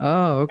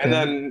 Oh, okay. And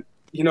then,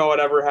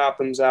 whatever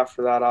happens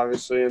after that,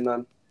 obviously. And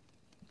then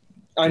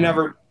I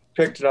never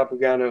picked it up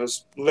again. It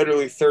was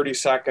literally 30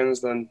 seconds.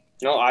 Then,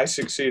 I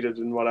succeeded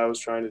in what I was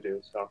trying to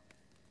do. So,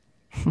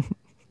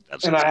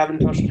 That's and I haven't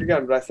touched it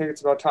again, but I think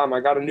it's about time. I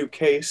got a new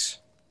case.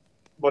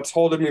 What's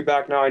holding me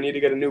back now, I need to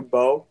get a new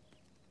bow.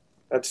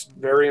 That's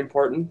very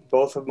important.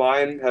 Both of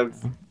mine have,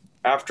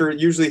 after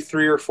usually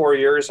 3 or 4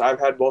 years, I've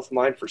had both of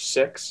mine for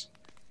 6.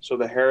 So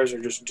the hairs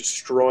are just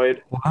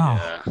destroyed. Wow.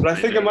 Yeah, But I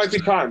think it might be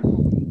time.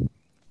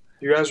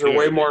 You guys are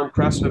way more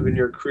impressive in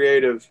your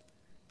creative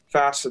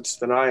facets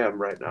than I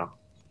am right now.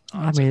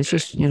 I mean, it's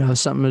just,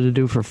 something to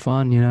do for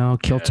fun,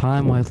 kill Yeah.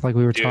 time with, like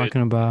we were Dude.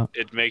 talking about.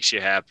 It makes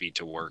you happy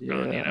to work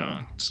on.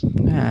 Yeah. It's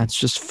Yeah, it's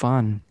just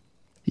fun.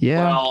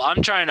 Yeah. Well,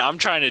 I'm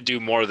trying to do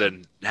more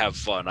than have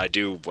fun. I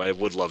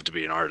would love to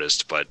be an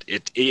artist, but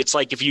it's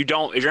like if you're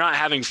not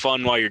having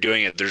fun while you're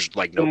doing it, there's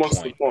like no Then what's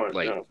the point. point?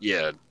 Like,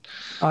 yeah.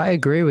 I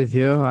agree with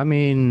you. I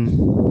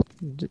mean,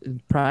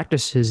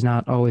 practice is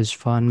not always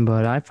fun,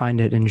 but I find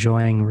it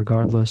enjoying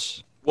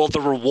regardless. Well,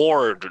 the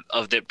reward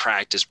of that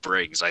practice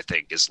brings, I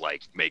think, is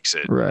like makes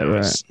it.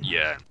 Right.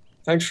 Yeah.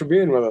 Thanks for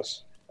being with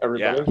us,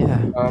 everybody.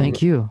 Yeah.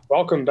 Thank you.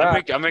 Welcome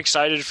back. I'm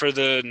excited for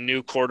the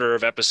new quarter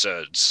of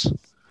episodes.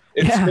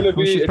 It's Yeah, gonna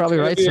we be should probably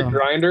write a some.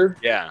 grinder.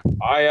 Yeah.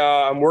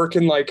 I'm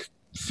working like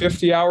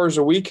 50 hours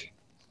a week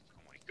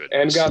Oh my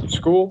goodness. and got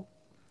school.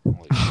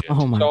 Holy shit.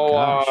 Oh my So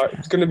gosh.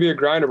 it's gonna be a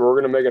grinder, but we're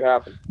gonna make it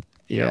happen.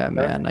 Yeah,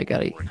 man. I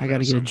gotta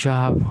get a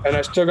job. And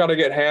I still gotta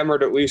get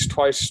hammered at least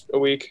twice a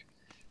week.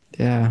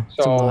 Yeah. It's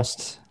a So- must.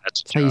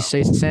 That's That's how you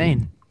stay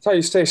sane. That's how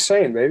you stay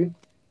sane, baby.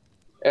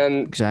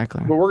 And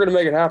Exactly. but we're gonna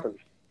make it happen.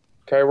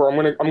 Okay,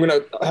 I'm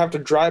gonna have to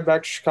drive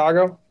back to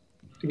Chicago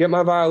to get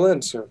my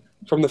violin soon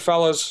from the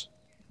fellas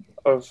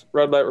of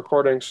Red Light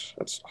Recordings.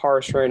 That's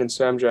Horace Rain and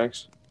Sam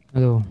Jenks.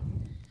 Hello.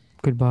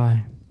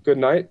 Goodbye. Good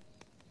night,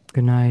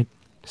 Good night.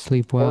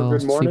 Sleep well.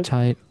 good morning. Sleep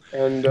tight.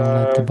 and Don't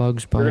let the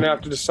bugs you're bite. gonna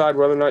have to decide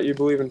whether or not you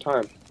believe in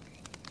time.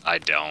 I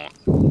don't.